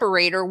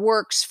separator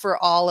works for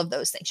all of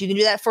those things. You can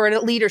do that for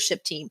a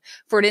leadership team,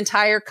 for an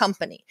entire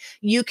company.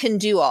 You can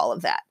do all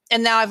of that.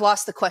 And now I've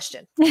lost the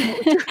question.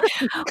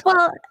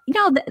 Well,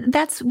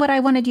 that's what I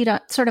wanted you to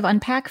sort of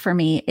unpack for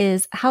me,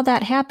 is how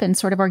that happens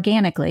sort of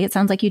organically. It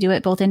sounds like you do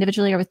it both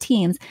individually or with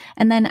teams.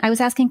 And then I was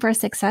asking for a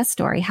success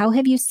story. How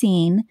have you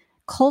seen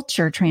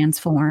culture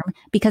transform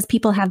because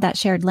people have that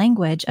shared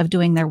language of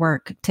doing their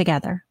work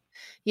together?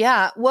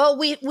 Yeah. Well,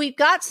 we've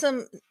got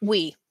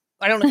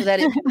I don't know who that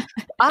is.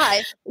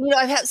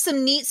 I've had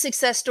some neat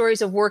success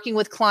stories of working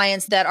with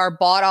clients that are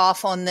bought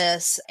off on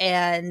this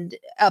and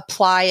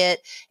apply it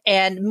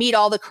and meet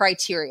all the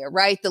criteria,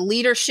 right? The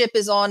leadership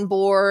is on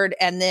board,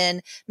 and then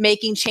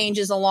making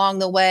changes along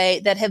the way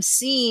that have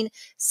seen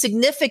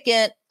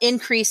significant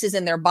increases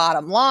in their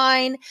bottom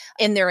line,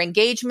 in their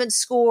engagement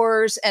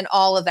scores, and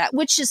all of that,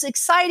 which is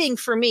exciting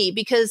for me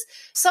because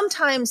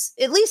sometimes,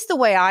 at least the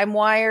way I'm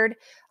wired,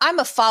 I'm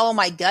a follow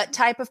my gut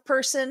type of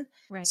person.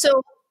 Right.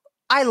 So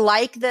I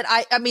like that.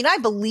 I mean, I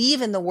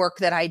believe in the work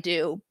that I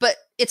do, but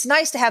it's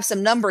nice to have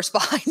some numbers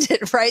behind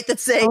it, right?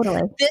 That say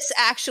this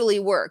actually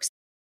works.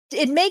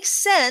 It makes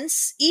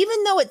sense,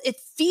 even though it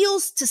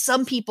feels to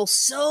some people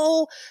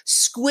so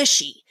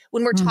squishy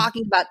when we're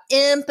talking about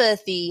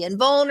empathy and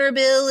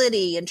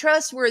vulnerability and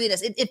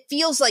trustworthiness. It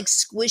feels like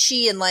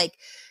squishy, and like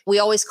we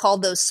always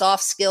called those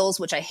soft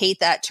skills, which I hate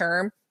that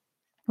term.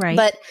 Right.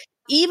 But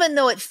even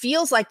though it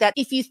feels like that,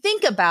 if you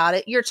think about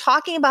it, you're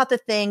talking about the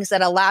things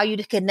that allow you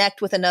to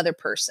connect with another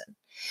person.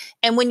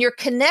 And when you're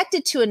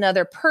connected to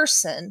another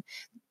person,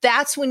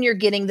 that's when you're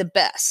getting the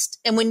best.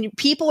 And when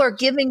people are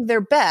giving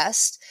their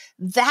best,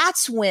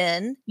 that's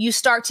when you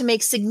start to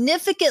make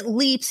significant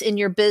leaps in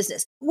your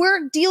business.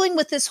 We're dealing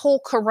with this whole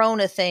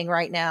Corona thing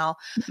right now,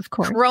 of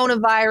course,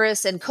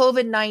 coronavirus and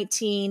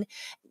COVID-19.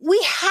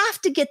 we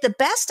have to get the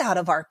best out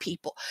of our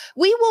people.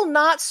 We will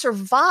not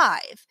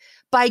survive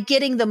by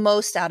getting the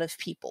most out of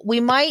people. We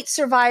might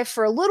survive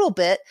for a little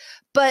bit,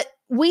 but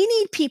we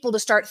need people to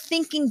start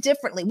thinking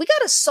differently. We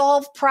got to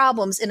solve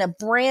problems in a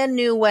brand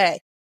new way.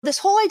 This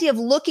whole idea of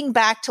looking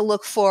back to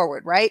look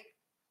forward, right?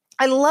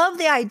 I love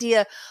the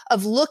idea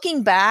of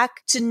looking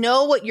back to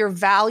know what your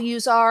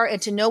values are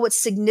and to know what's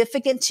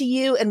significant to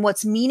you and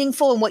what's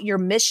meaningful and what your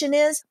mission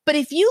is. But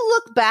if you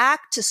look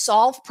back to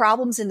solve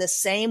problems in the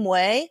same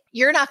way,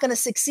 you're not going to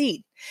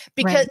succeed.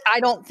 Because I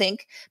don't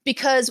think,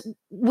 because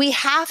we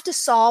have to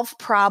solve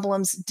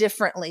problems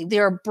differently. They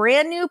are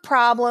brand new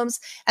problems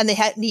and they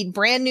need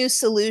brand new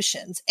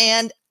solutions.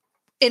 And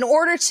in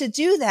order to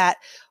do that,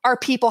 our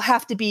people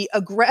have to be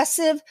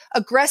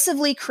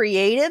aggressively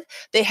creative.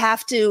 They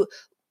have to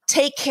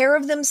take care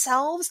of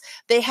themselves.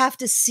 They have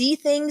to see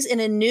things in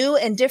a new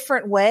and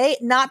different way,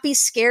 not be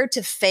scared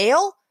to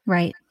fail.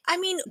 Right. I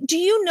mean, do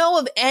you know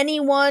of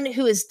anyone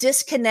who is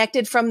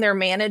disconnected from their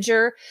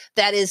manager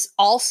that is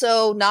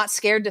also not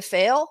scared to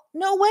fail?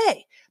 No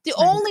way. The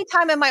only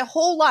time in my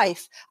whole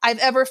life I've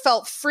ever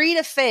felt free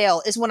to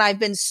fail is when I've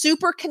been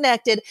super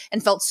connected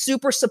and felt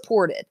super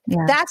supported.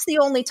 Yeah. That's the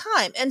only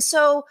time. And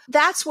so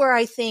that's where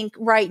I think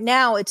right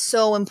now it's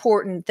so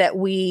important that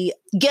we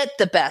get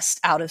the best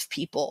out of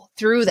people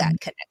through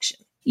that connection.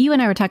 You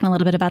and I were talking a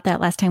little bit about that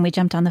last time we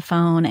jumped on the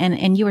phone,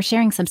 and you were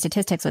sharing some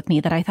statistics with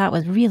me that I thought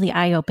was really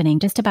eye-opening,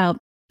 just about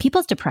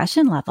people's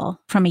depression level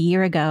from a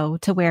year ago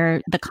to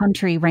where the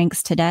country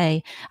ranks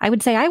today. I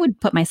would say I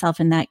would put myself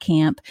in that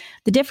camp.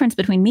 The difference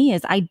between me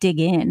is I dig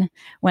in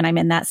when I'm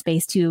in that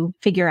space to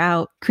figure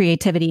out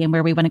creativity and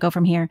where we want to go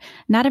from here.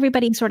 Not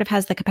everybody sort of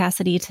has the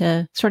capacity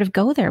to sort of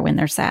go there when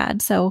they're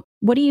sad. So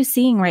what are you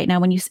seeing right now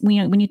when you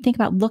think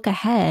about look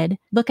ahead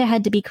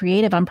to be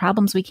creative on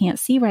problems we can't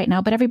see right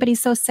now, but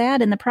everybody's so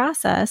sad in the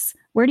process?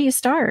 Where do you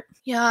start?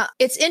 Yeah,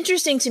 it's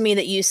interesting to me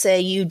that you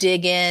say you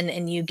dig in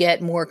and you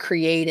get more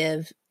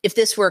creative. If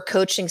this were a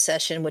coaching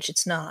session, which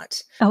it's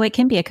not. Oh, it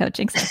can be a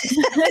coaching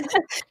session.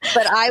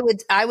 But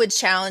I would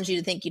challenge you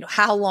to think,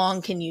 how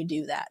long can you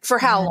do that? For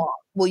how long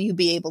will you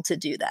be able to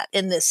do that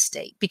in this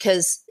state?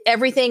 Because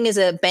everything is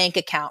a bank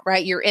account,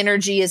 right? Your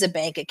energy is a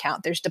bank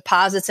account. There's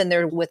deposits and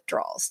there are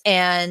withdrawals.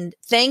 And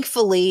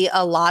thankfully,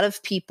 a lot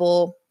of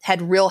people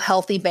had real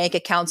healthy bank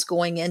accounts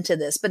going into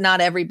this, but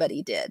not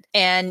everybody did.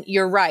 And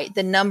you're right.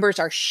 The numbers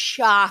are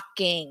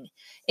shocking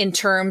in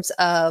terms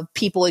of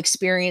people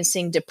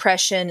experiencing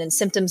depression and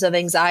symptoms of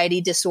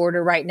anxiety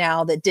disorder right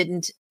now that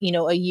didn't,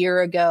 a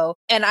year ago.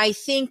 And I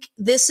think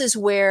this is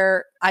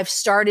where I've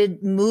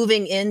started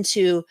moving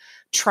into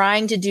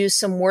trying to do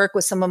some work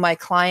with some of my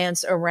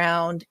clients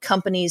around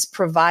companies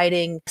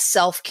providing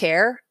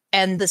self-care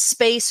and the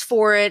space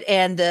for it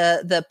and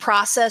the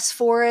process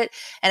for it,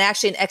 and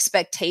actually an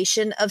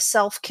expectation of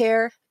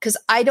self-care. Because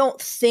I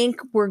don't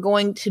think we're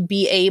going to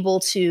be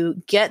able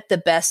to get the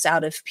best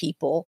out of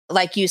people,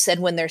 like you said,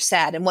 when they're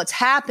sad. And what's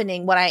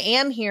happening, what I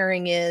am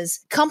hearing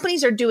is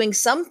companies are doing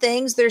some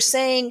things. They're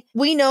saying,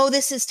 we know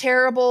this is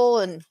terrible.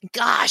 And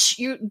gosh,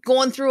 you're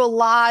going through a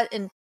lot.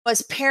 And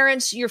as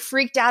parents, you're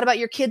freaked out about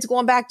your kids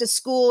going back to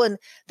school. And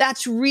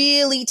that's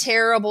really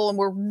terrible. And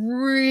we're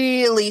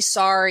really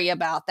sorry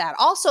about that.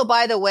 Also,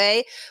 by the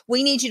way,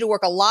 we need you to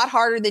work a lot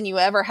harder than you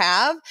ever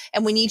have.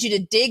 And we need you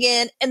to dig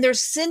in. And they're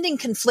sending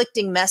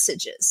conflicting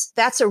messages.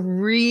 That's a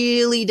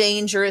really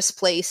dangerous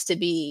place to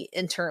be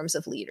in terms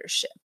of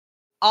leadership.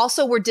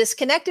 Also, we're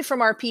disconnected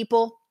from our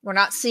people. We're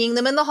not seeing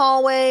them in the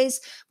hallways.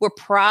 We're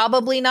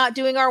probably not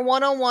doing our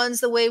one-on-ones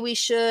the way we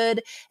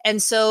should.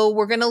 And so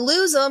we're going to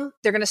lose them.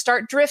 They're going to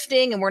start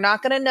drifting and we're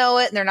not going to know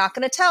it and they're not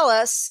going to tell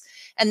us.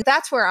 And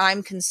that's where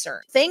I'm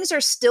concerned. Things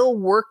are still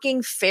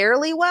working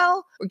fairly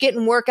well. We're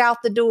getting work out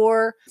the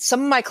door.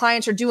 Some of my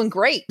clients are doing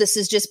great. This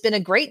has just been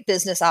a great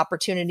business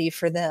opportunity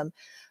for them.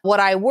 What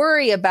I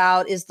worry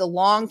about is the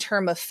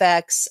long-term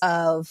effects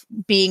of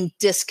being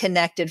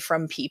disconnected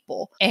from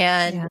people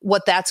and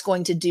what that's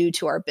going to do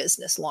to our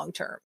business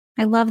long-term.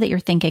 I love that you're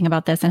thinking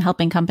about this and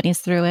helping companies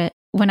through it.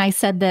 When I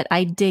said that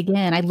I dig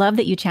in, I love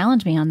that you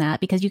challenge me on that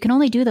because you can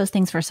only do those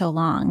things for so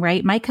long,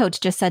 right? My coach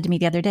just said to me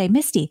the other day,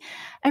 Misty,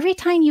 every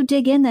time you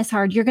dig in this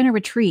hard, you're going to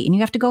retreat and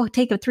you have to go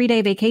take a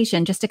 3-day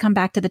vacation just to come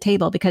back to the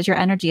table because your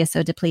energy is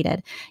so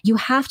depleted. You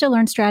have to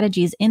learn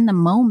strategies in the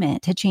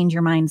moment to change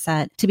your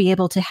mindset, to be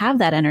able to have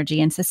that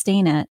energy and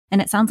sustain it. And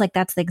it sounds like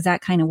that's the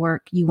exact kind of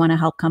work you want to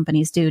help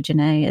companies do,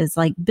 Janae, is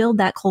like build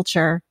that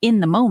culture in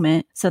the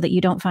moment so that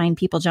you don't find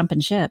people jumping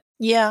ship.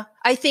 Yeah,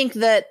 I think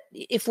that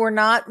if we're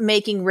not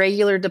making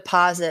regular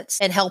deposits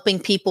and helping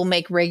people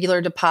make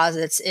regular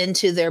deposits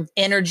into their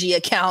energy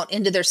account,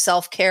 into their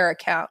self-care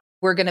account,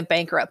 we're going to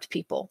bankrupt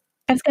people.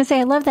 I was going to say,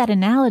 I love that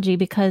analogy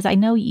because I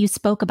know you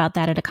spoke about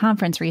that at a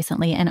conference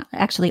recently. And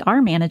actually,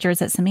 our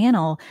managers at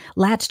Simantel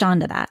latched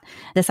onto that.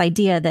 This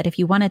idea that if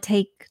you want to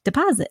take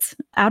deposits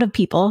out of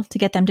people to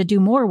get them to do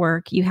more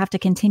work, you have to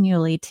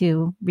continually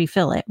to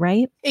refill it,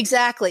 right?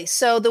 Exactly.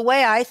 So the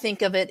way I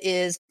think of it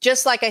is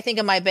just like I think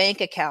of my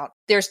bank account.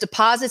 There's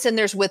deposits and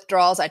there's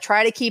withdrawals. I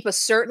try to keep a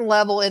certain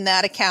level in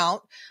that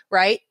account,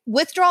 right?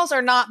 Withdrawals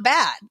are not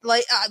bad.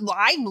 Like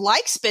I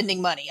like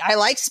spending money. I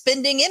like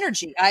spending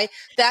energy.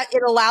 That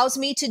it allows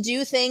me to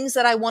do things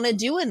that I want to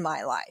do in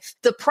my life.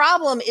 The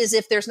problem is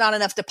if there's not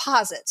enough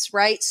deposits,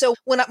 right? So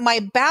when my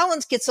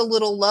balance gets a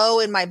little low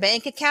in my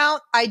bank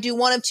account, I do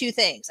one of two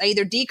things. I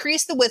either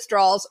decrease the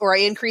withdrawals or I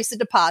increase the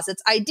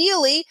deposits.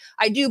 Ideally,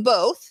 I do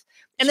both.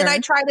 And then I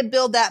try to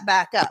build that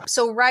back up.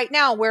 So right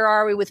now, where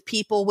are we with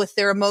people with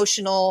their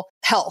emotional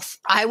health?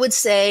 I would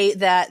say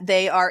that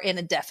they are in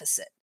a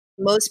deficit.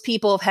 Most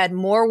people have had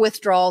more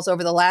withdrawals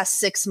over the last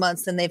 6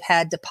 months than they've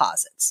had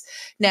deposits.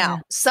 Now,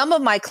 some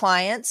of my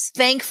clients,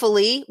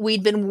 thankfully,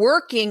 we'd been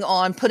working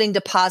on putting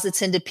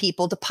deposits into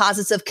people,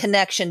 deposits of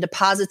connection,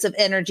 deposits of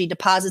energy,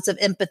 deposits of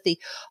empathy,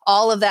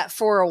 all of that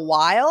for a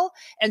while.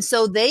 And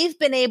so they've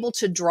been able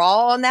to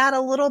draw on that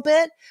a little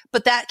bit,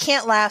 but that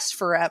can't last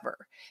forever.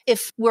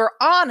 If we're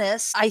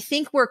honest, I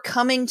think we're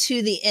coming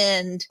to the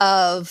end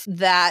of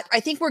that.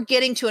 I think we're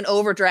getting to an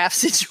overdraft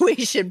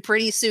situation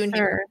pretty soon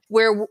here,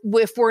 where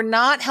if we're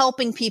not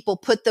helping people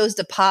put those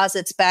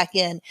deposits back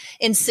in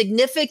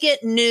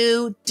significant,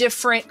 new,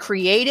 different,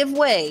 creative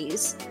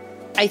ways,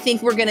 I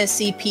think we're going to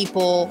see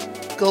people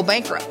go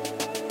bankrupt.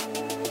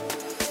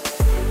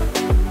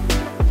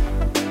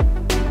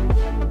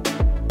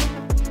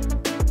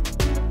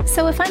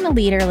 So if I'm a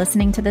leader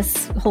listening to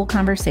this whole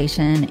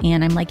conversation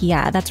and I'm like,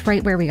 yeah, that's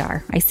right where we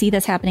are. I see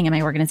this happening in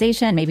my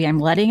organization. Maybe I'm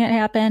letting it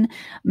happen.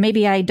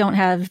 Maybe I don't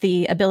have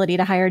the ability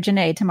to hire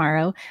Janae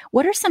tomorrow.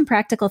 What are some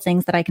practical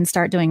things that I can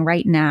start doing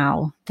right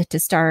now to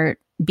start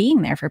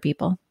being there for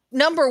people?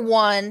 Number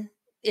one,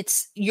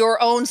 it's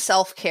your own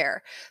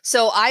self-care.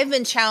 So I've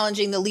been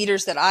challenging the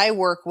leaders that I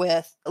work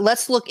with.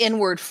 Let's look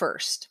inward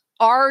first.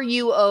 Are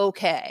you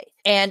okay?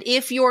 And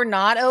if you're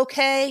not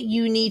okay,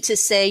 you need to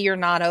say you're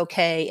not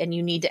okay and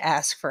you need to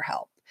ask for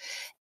help.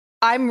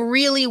 I'm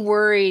really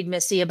worried,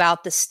 Missy,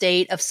 about the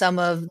state of some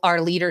of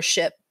our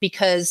leadership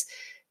because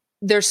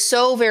they're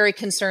so very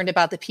concerned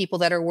about the people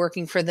that are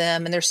working for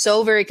them and they're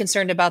so very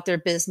concerned about their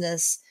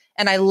business.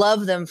 And I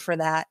love them for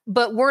that.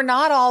 But we're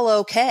not all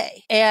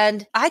okay.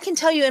 And I can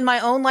tell you in my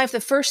own life,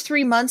 the first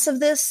 3 months of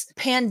this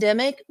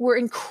pandemic were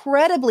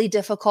incredibly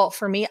difficult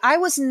for me. I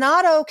was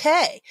not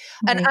okay.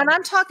 And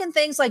I'm talking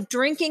things like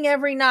drinking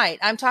every night.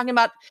 I'm talking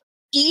about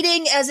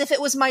eating as if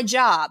it was my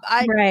job.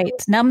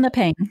 Numb the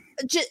pain.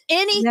 Just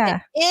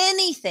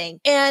anything.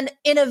 And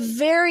in a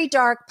very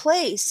dark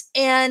place.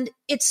 And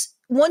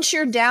once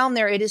you're down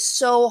there, it is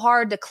so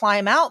hard to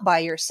climb out by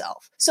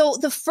yourself. So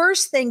the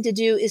first thing to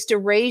do is to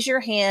raise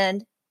your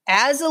hand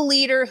as a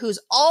leader who's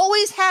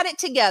always had it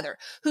together,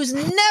 who's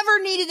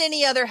never needed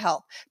any other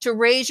help, to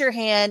raise your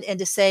hand and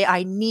to say,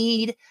 I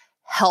need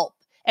help,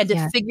 and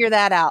to figure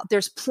that out.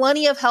 There's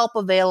plenty of help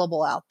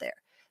available out there.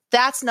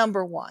 That's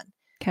number one.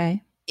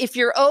 Okay. If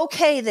you're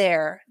okay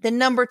there, then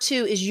number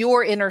two is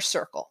your inner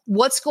circle.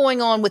 What's going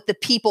on with the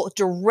people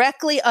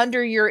directly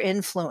under your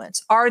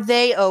influence? Are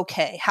they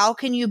okay? How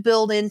can you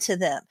build into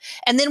them?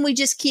 And then we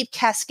just keep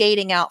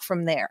cascading out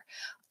from there.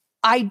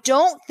 I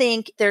don't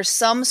think there's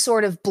some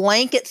sort of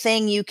blanket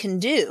thing you can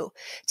do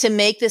to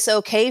make this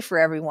okay for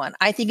everyone.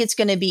 I think it's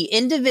going to be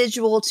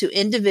individual to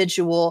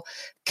individual,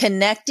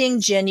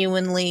 connecting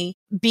genuinely,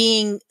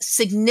 being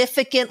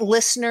significant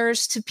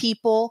listeners to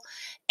people,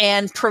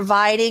 and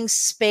providing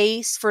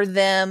space for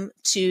them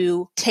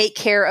to take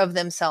care of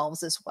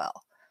themselves as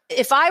well.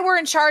 If I were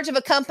in charge of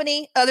a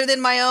company other than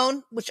my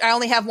own, which I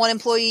only have one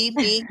employee,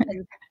 me,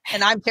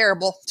 and I'm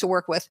terrible to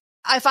work with.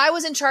 If I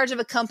was in charge of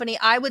a company,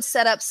 I would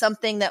set up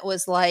something that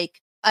was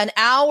like an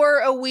hour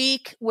a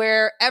week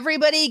where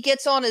everybody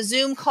gets on a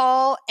Zoom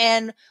call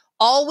and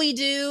all we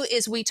do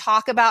is we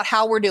talk about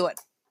how we're doing.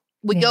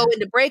 We go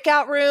into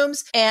breakout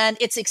rooms and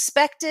it's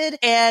expected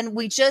and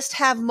we just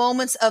have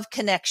moments of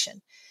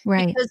connection.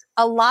 Right. Because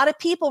a lot of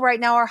people right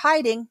now are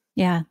hiding.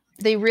 Yeah.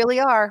 They really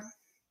are.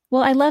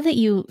 Well, I love that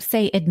you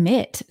say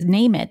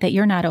name it, that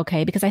you're not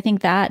okay, because I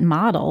think that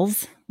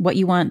models what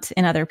you want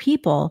in other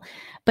people.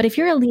 But if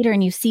you're a leader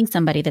and you see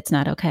somebody that's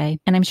not okay,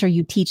 and I'm sure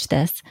you teach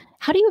this,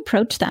 how do you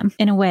approach them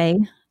in a way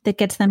that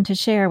gets them to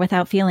share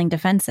without feeling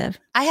defensive?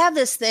 I have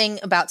this thing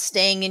about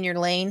staying in your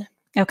lane.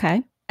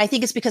 Okay. I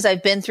think it's because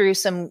I've been through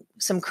some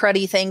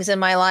cruddy things in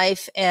my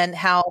life and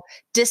how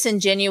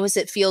disingenuous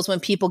it feels when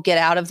people get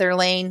out of their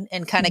lane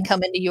and kind of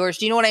come into yours.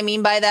 Do you know what I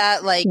mean by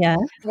that? Like,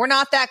 we're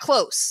not that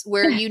close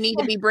where you need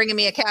to be bringing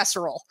me a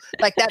casserole.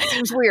 Like, that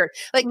seems weird.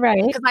 Like,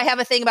 because I have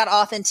a thing about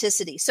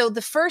authenticity. So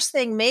the first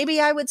thing, maybe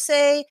I would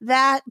say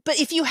that, but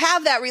if you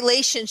have that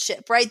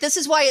relationship, right? This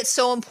is why it's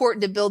so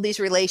important to build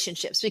these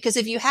relationships, because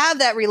if you have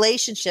that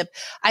relationship,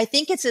 I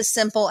think it's as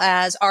simple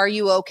as, are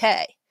you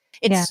okay?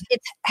 It's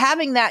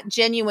having that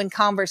genuine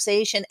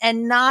conversation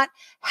and not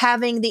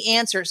having the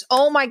answers.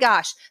 Oh my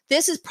gosh,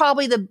 this is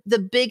probably the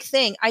big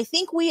thing. I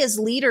think we as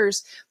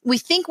leaders, we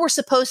think we're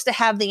supposed to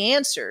have the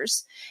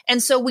answers.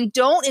 And so we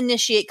don't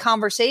initiate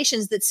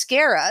conversations that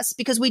scare us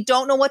because we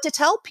don't know what to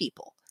tell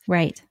people.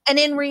 Right. And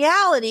in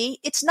reality,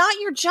 it's not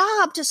your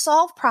job to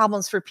solve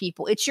problems for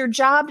people. It's your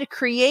job to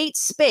create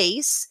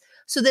space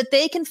so that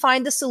they can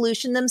find the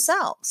solution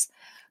themselves.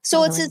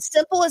 So Totally. it's as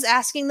simple as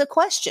asking the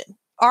question,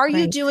 are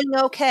you Right. doing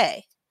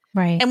okay?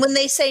 Right. And when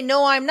they say,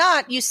 no, I'm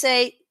not, you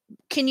say,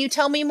 can you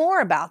tell me more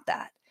about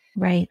that?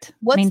 Right.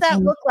 What's that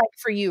Maintain, look like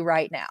for you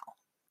right now?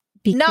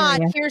 be Not,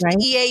 curious, here's the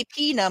right?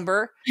 EAP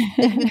number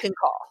that you can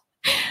call.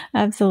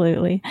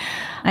 Absolutely.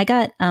 I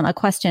got a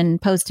question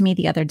posed to me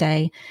the other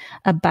day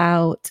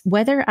about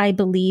whether I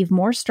believe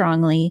more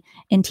strongly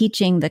in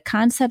teaching the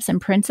concepts and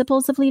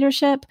principles of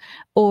leadership,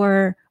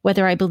 or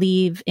whether I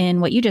believe in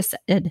what you just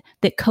said,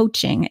 that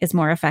coaching is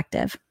more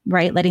effective,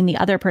 right? Letting the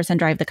other person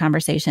drive the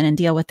conversation and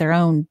deal with their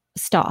own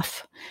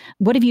stuff.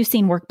 What have you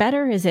seen work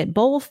better? Is it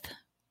both?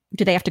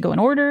 Do they have to go in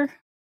order?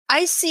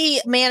 I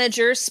see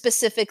managers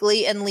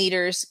specifically and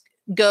leaders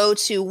go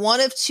to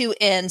one of two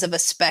ends of a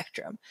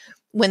spectrum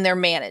when they're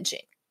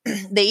managing.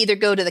 They either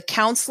go to the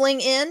counseling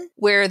end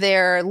where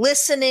they're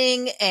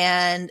listening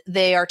and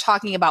they are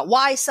talking about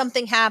why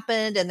something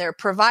happened and they're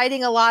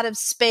providing a lot of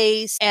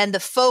space and the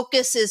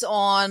focus is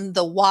on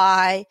the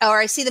why. Or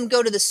I see them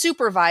go to the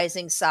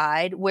supervising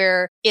side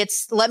where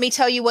it's, let me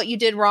tell you what you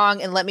did wrong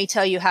and let me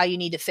tell you how you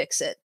need to fix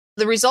it.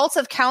 The results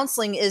of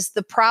counseling is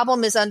the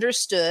problem is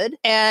understood,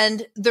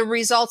 and the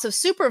results of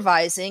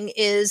supervising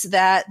is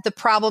that the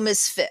problem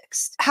is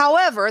fixed.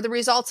 However, the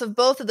results of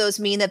both of those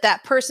mean that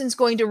that person's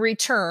going to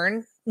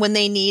return when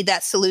they need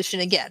that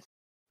solution again.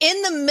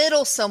 In the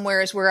middle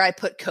somewhere is where I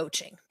put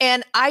coaching.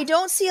 And I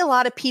don't see a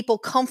lot of people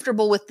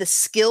comfortable with the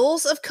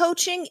skills of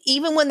coaching,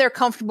 even when they're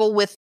comfortable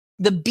with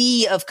the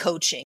B of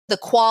coaching, the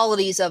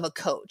qualities of a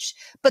coach,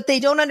 but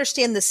they don't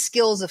understand the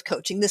skills of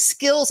coaching, the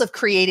skills of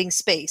creating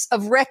space,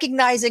 of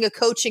recognizing a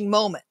coaching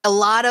moment. A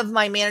lot of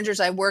my managers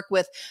I work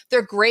with,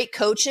 they're great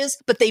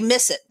coaches, but they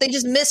miss it. They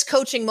just miss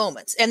coaching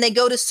moments and they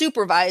go to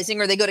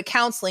supervising or they go to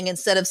counseling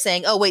instead of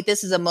saying, oh, wait,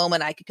 this is a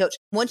moment I could coach.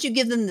 Once you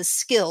give them the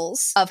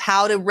skills of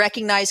how to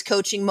recognize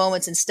coaching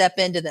moments and step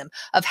into them,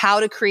 of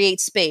how to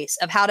create space,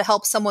 of how to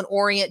help someone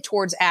orient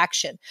towards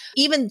action,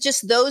 even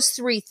just those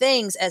three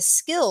things as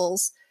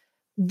skills,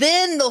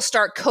 then they'll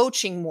start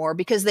coaching more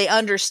because they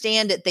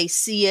understand it, they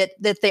see it,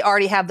 that they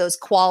already have those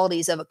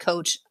qualities of a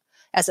coach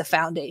as a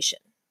foundation.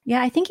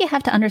 Yeah, I think you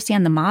have to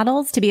understand the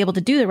models to be able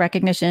to do the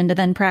recognition to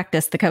then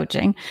practice the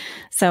coaching.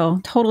 So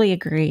totally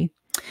agree.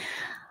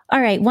 All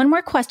right, one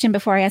more question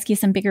before I ask you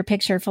some bigger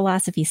picture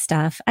philosophy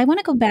stuff. I want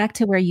to go back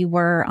to where you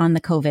were on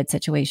the COVID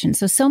situation.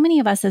 So many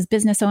of us as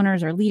business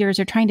owners or leaders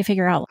are trying to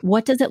figure out,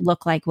 what does it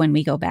look like when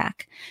we go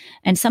back?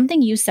 And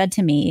something you said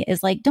to me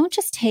is like, don't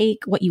just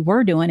take what you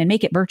were doing and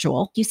make it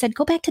virtual. You said,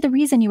 go back to the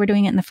reason you were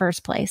doing it in the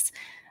first place.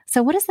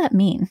 So what does that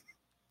mean?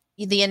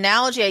 The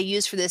analogy I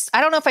use for this,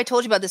 I don't know if I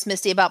told you about this,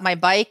 Misty, about my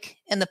bike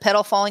and the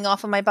pedal falling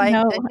off of my bike.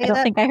 No, Did I I say don't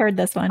that? think I heard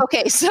this one.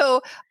 Okay,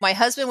 so my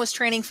husband was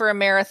training for a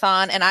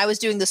marathon and I was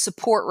doing the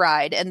support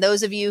ride. And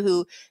those of you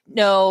who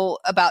know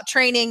about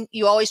training,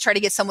 you always try to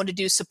get someone to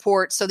do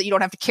support so that you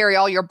don't have to carry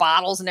all your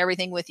bottles and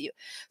everything with you.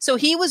 So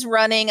he was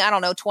running,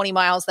 20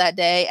 miles that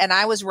day. And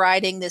I was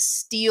riding this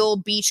steel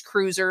beach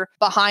cruiser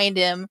behind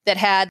him that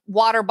had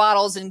water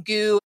bottles and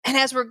goo. And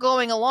as we're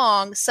going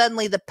along,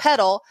 suddenly the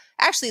pedal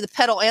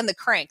and the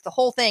crank, the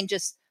whole thing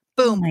just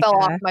boom, fell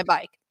off my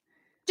bike.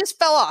 Just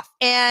fell off.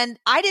 And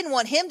I didn't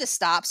want him to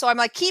stop. So I'm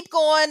like, keep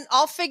going.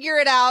 I'll figure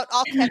it out.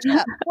 I'll catch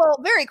up. Well,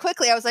 very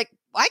quickly, I was like,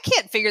 I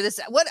can't figure this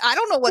out. I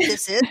don't know what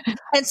this is.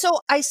 And so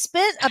I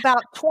spent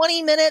about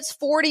 20 minutes,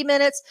 40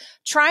 minutes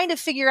trying to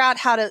figure out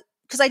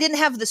because I didn't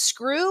have the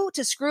screw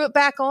to screw it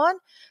back on.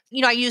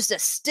 I used a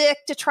stick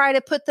to try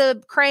to put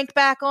the crank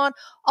back on,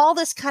 all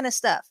this kind of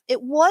stuff.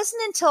 It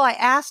wasn't until I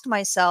asked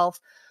myself,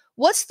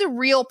 what's the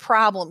real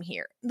problem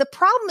here? The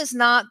problem is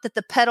not that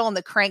the pedal and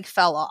the crank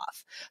fell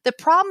off. The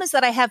problem is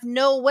that I have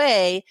no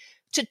way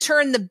to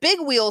turn the big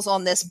wheels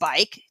on this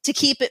bike to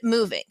keep it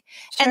moving.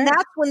 Sure. And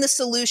that's when the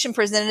solution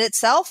presented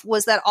itself,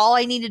 was that all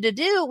I needed to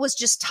do was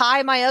just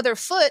tie my other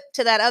foot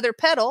to that other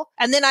pedal.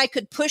 And then I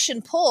could push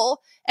and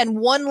pull and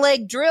one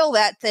leg drill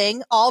that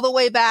thing all the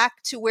way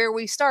back to where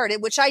we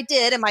started, which I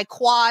did. And my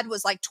quad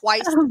was like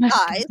twice the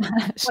size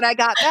when I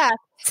got back.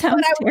 Sounds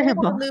but I was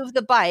terrible. able to move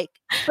the bike.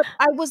 But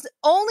I was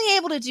only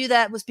able to do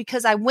that was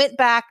because I went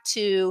back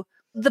to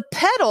the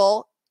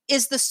pedal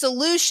is the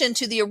solution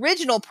to the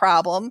original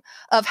problem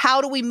of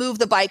how do we move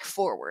the bike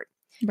forward.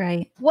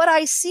 Right. What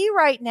I see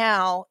right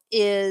now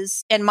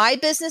is, and my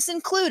business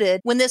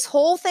included, when this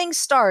whole thing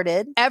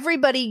started,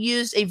 everybody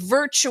used a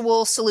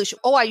virtual solution.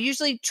 Oh, I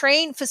usually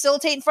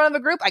facilitate in front of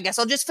a group. I guess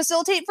I'll just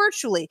facilitate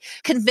virtually.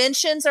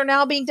 Conventions are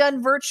now being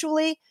done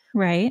virtually.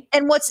 Right.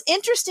 And what's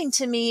interesting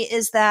to me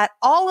is that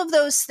all of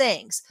those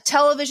things,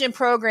 television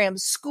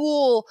programs,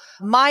 school,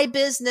 my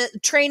business,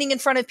 training in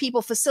front of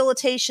people,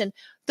 facilitation,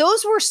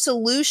 those were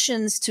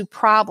solutions to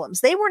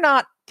problems. They were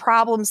not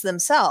problems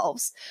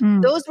themselves.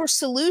 Those were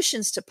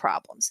solutions to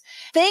problems.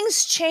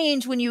 Things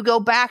change when you go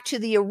back to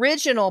the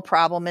original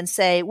problem and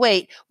say,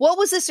 wait, what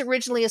was this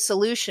originally a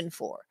solution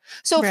for?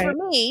 So for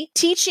me,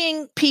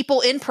 teaching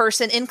people in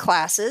person in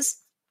classes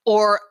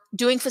or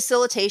doing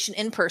facilitation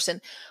in person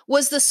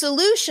was the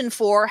solution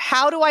for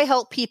how do I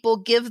help people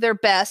give their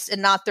best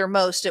and not their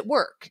most at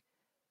work?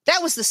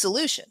 That was the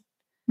solution.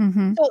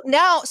 Mm-hmm.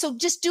 So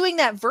just doing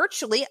that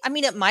virtually, I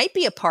mean, it might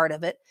be a part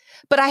of it,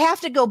 but I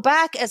have to go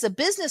back as a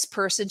business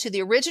person to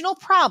the original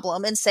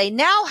problem and say,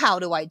 now, how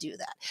do I do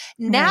that?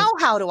 Now,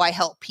 Right. how do I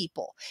help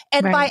people?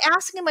 And Right. by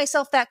asking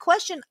myself that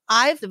question,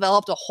 I've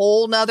developed a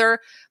whole nother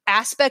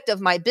aspect of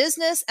my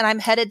business, and I'm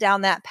headed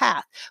down that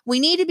path.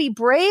 We need to be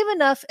brave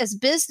enough as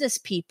business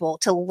people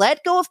to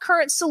let go of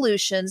current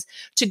solutions,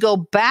 to go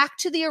back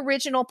to the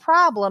original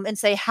problem and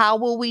say, how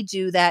will we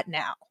do that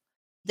now?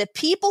 The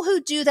people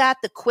who do that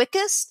the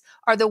quickest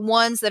are the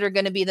ones that are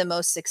going to be the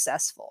most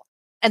successful.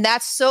 And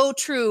that's so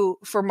true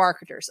for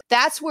marketers.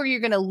 That's where you're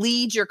going to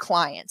lead your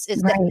clients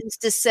is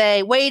to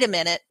say, wait a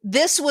minute,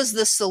 this was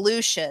the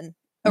solution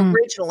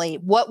originally.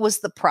 What was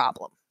the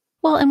problem?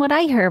 Well, and what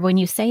I heard when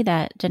you say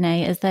that,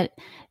 Janae, is that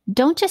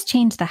don't just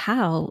change the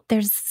how,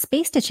 there's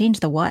space to change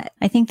the what.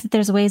 I think that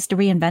there's ways to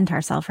reinvent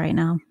ourselves right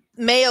now.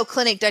 Mayo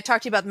Clinic. Did I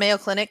talk to you about Mayo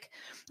Clinic?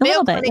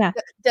 Mayo Clinic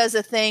does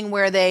a thing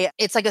where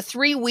it's like a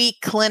 3-week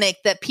clinic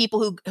that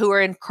people who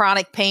are in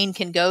chronic pain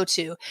can go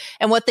to.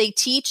 And what they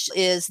teach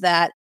is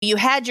that you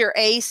had your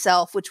A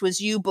self, which was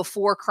you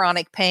before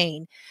chronic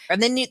pain. And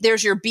then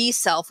there's your B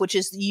self, which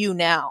is you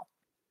now.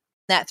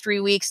 That 3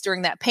 weeks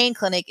during that pain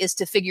clinic is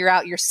to figure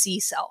out your C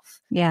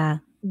self. Yeah.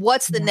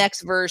 What's the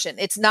next version?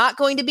 It's not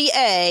going to be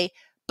A,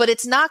 but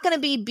it's not going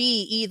to be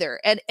B either.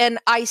 And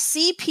I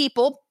see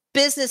people,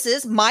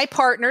 businesses, my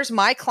partners,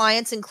 my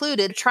clients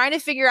included, trying to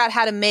figure out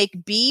how to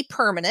make B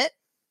permanent,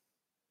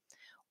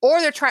 or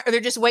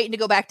they're just waiting to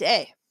go back to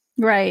A.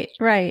 Right.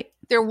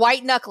 They're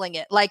white knuckling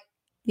it. Like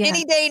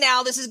any day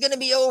now, this is going to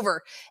be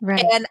over.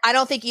 Right. And I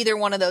don't think either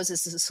one of those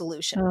is a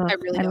solution. I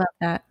really don't. I love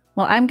that.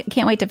 Well, I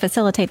can't wait to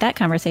facilitate that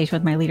conversation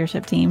with my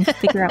leadership team,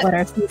 figure out what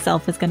our C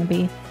self is going to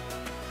be.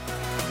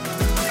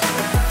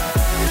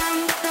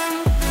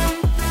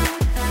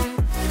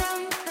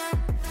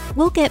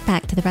 We'll get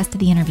back to the rest of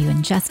the interview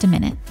in just a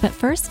minute, but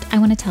first, I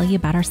want to tell you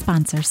about our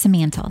sponsor,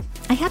 Simantel.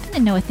 I happen to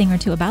know a thing or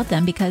two about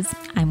them because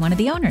I'm one of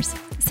the owners.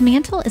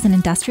 Simantel is an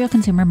industrial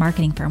consumer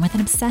marketing firm with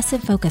an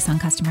obsessive focus on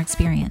customer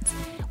experience.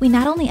 We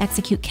not only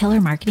execute killer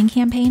marketing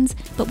campaigns,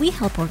 but we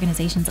help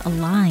organizations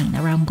align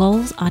around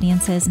goals,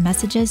 audiences,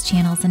 messages,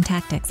 channels, and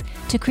tactics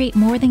to create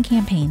more than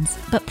campaigns,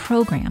 but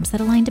programs that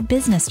align to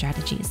business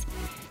strategies.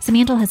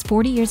 Simantel has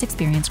 40 years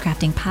experience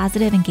crafting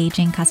positive,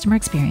 engaging customer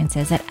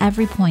experiences at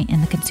every point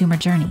in the consumer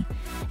journey.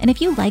 And if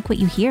you like what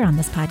you hear on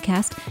this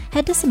podcast,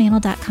 head to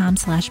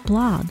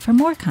simantel.com/blog for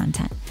more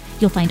content.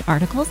 You'll find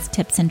articles,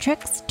 tips and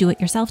tricks,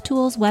 do-it-yourself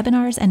tools,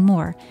 webinars, and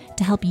more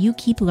to help you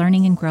keep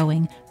learning and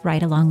growing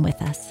right along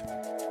with us.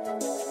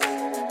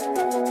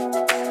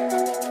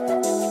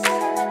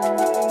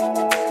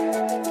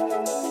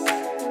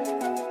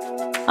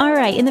 All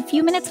right, in the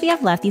few minutes we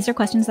have left, these are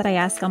questions that I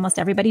ask almost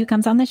everybody who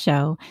comes on the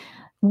show.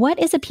 What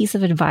is a piece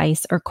of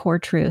advice or core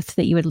truth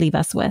that you would leave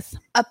us with?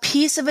 A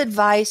piece of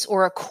advice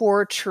or a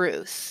core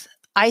truth.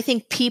 I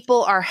think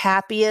people are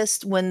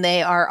happiest when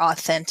they are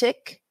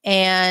authentic.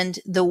 And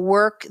the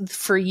work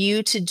for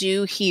you to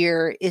do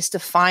here is to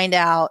find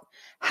out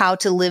how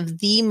to live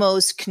the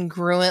most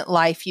congruent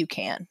life you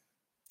can.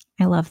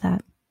 I love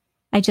that.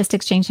 I just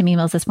exchanged some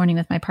emails this morning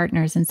with my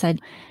partners and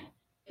said,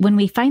 when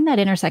we find that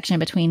intersection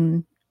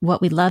between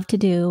what we love to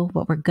do,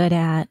 what we're good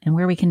at, and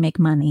where we can make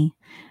money,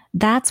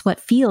 that's what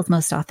feels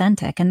most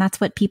authentic. And that's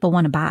what people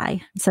want to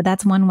buy. So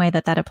that's one way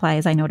that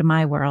applies, I know, to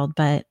my world,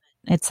 but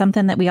it's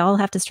something that we all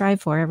have to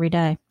strive for every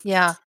day.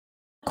 Yeah.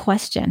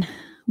 Question.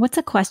 What's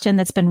a question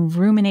that's been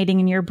ruminating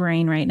in your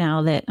brain right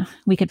now that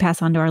we could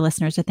pass on to our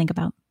listeners to think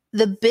about?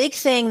 The big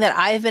thing that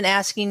I've been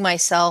asking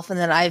myself and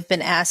that I've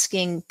been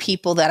asking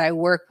people that I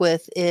work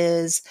with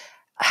is,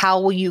 how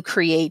will you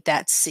create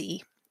that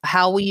C?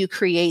 How will you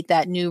create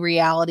that new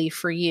reality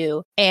for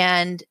you?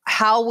 And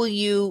how will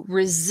you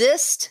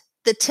resist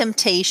the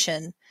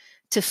temptation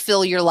to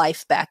fill your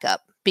life back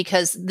up?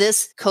 Because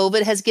this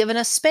COVID has given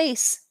us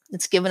space.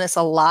 It's given us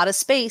a lot of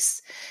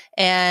space.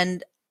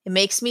 And it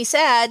makes me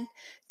sad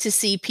to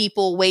see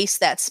people waste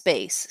that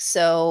space.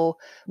 So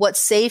what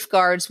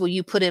safeguards will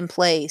you put in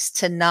place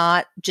to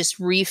not just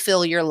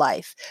refill your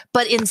life,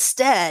 but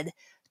instead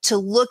to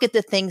look at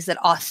the things that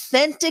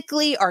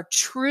authentically are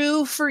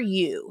true for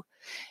you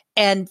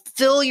and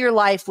fill your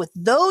life with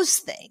those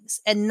things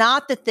and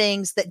not the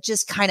things that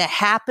just kind of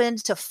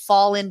happened to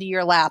fall into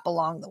your lap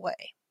along the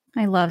way.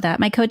 I love that.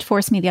 My coach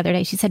forced me the other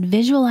day. She said,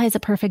 visualize a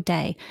perfect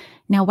day.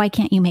 Now, why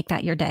can't you make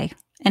that your day?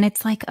 And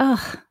it's like,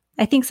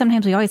 I think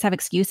sometimes we always have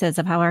excuses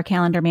of how our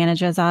calendar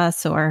manages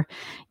us or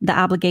the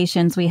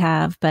obligations we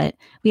have, but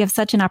we have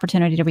such an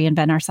opportunity to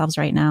reinvent ourselves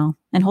right now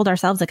and hold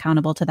ourselves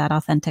accountable to that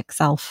authentic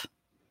self.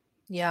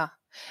 Yeah.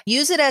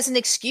 Use it as an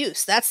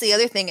excuse. That's the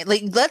other thing.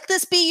 Like, let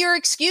this be your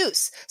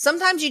excuse.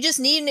 Sometimes you just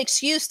need an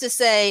excuse to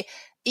say,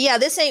 yeah,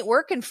 this ain't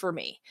working for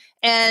me.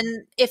 And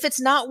if it's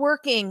not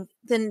working,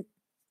 then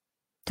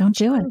don't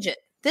do it.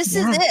 This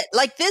is it.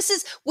 Like, this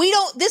is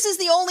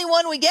the only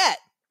one we get,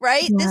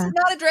 right? Yeah. This is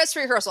not a dress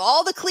rehearsal.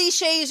 All the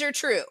cliches are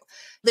true.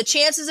 The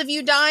chances of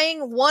you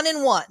dying, 1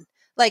 in 1,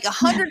 like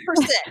 100%.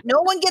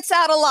 No one gets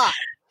out alive.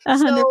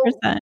 100%.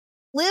 So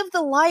live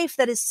the life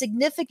that is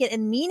significant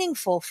and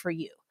meaningful for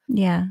you.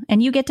 Yeah.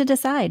 And you get to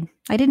decide.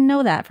 I didn't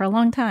know that for a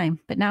long time,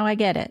 but now I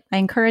get it. I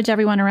encourage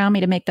everyone around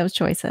me to make those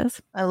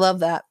choices. I love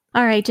that.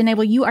 All right, Janae,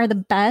 well, you are the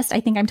best. I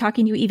think I'm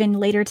talking to you even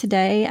later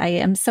today. I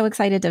am so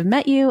excited to have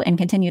met you and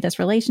continue this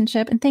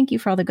relationship. And thank you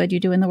for all the good you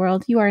do in the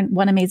world. You are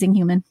one amazing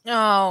human.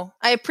 Oh,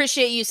 I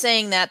appreciate you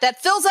saying that.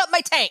 That fills up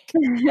my tank.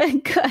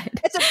 Good.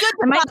 It's a good deposit.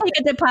 I might take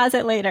a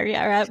deposit later.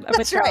 Yeah.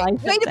 That's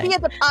right. Way to be a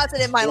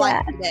deposit in my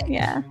life today.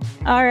 Yeah.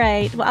 All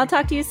right. Well, I'll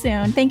talk to you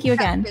soon. Thank you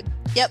again.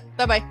 Yep.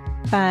 Bye-bye.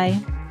 Bye.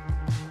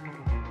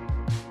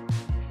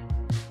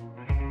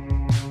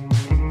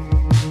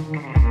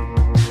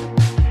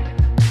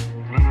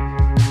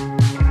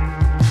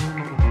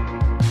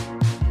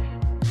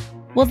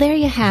 Well, there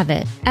you have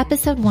it,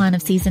 episode 1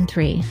 of season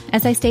 3.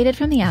 As I stated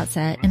from the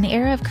outset, in the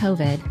era of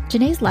COVID,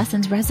 Janae's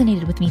lessons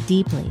resonated with me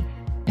deeply.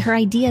 Her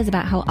ideas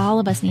about how all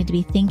of us need to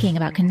be thinking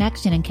about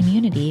connection and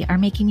community are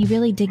making me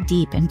really dig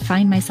deep and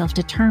find myself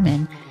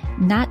determined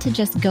not to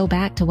just go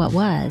back to what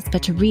was,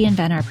 but to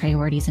reinvent our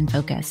priorities and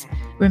focus,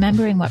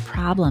 remembering what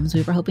problems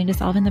we were hoping to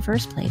solve in the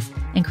first place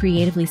and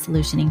creatively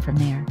solutioning from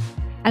there.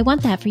 I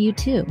want that for you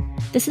too.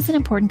 This is an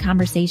important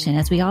conversation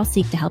as we all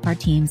seek to help our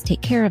teams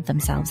take care of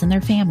themselves and their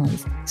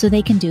families so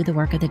they can do the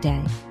work of the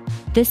day.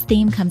 This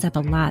theme comes up a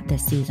lot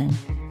this season.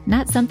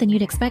 Not something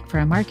you'd expect for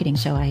a marketing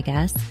show, I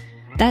guess.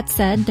 That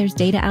said, there's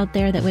data out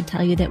there that would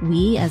tell you that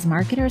we as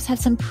marketers have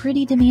some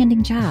pretty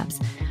demanding jobs.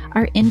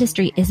 Our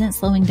industry isn't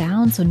slowing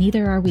down, so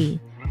neither are we.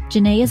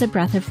 Janae is a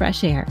breath of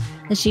fresh air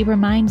as she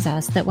reminds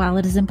us that while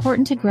it is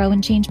important to grow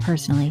and change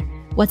personally,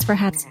 what's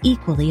perhaps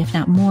equally, if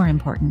not more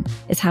important,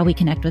 is how we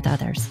connect with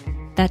others.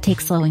 That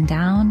takes slowing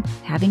down,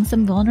 having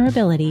some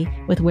vulnerability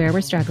with where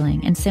we're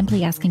struggling, and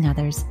simply asking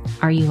others,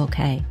 are you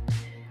okay?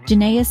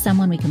 Janae is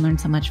someone we can learn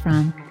so much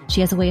from. She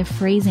has a way of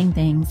phrasing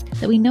things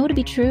that we know to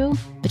be true,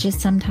 but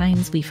just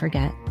sometimes we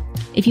forget.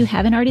 If you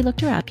haven't already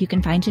looked her up, you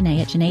can find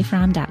Janae at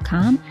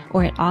janaefromm.com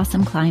or at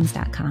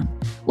awesomeclimbs.com.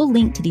 We'll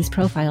link to these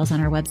profiles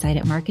on our website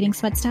at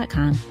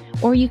marketingsweats.com,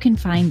 or you can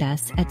find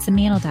us at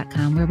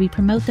samantha.com, where we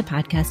promote the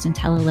podcast and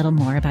tell a little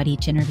more about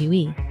each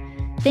interviewee.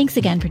 Thanks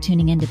again for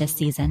tuning into this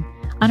season.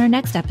 On our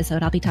next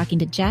episode, I'll be talking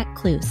to Jack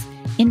Cluse,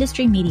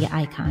 industry media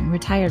icon,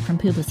 retired from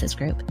Publicis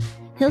Group.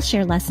 He'll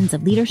share lessons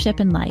of leadership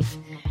and life,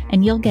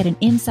 and you'll get an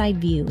inside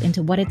view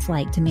into what it's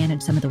like to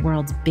manage some of the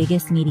world's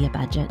biggest media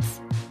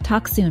budgets.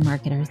 Talk soon,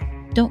 marketers.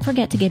 Don't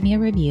forget to give me a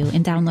review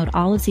and download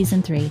all of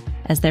season 3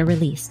 as they're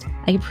released.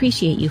 I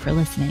appreciate you for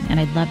listening, and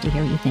I'd love to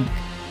hear what you think.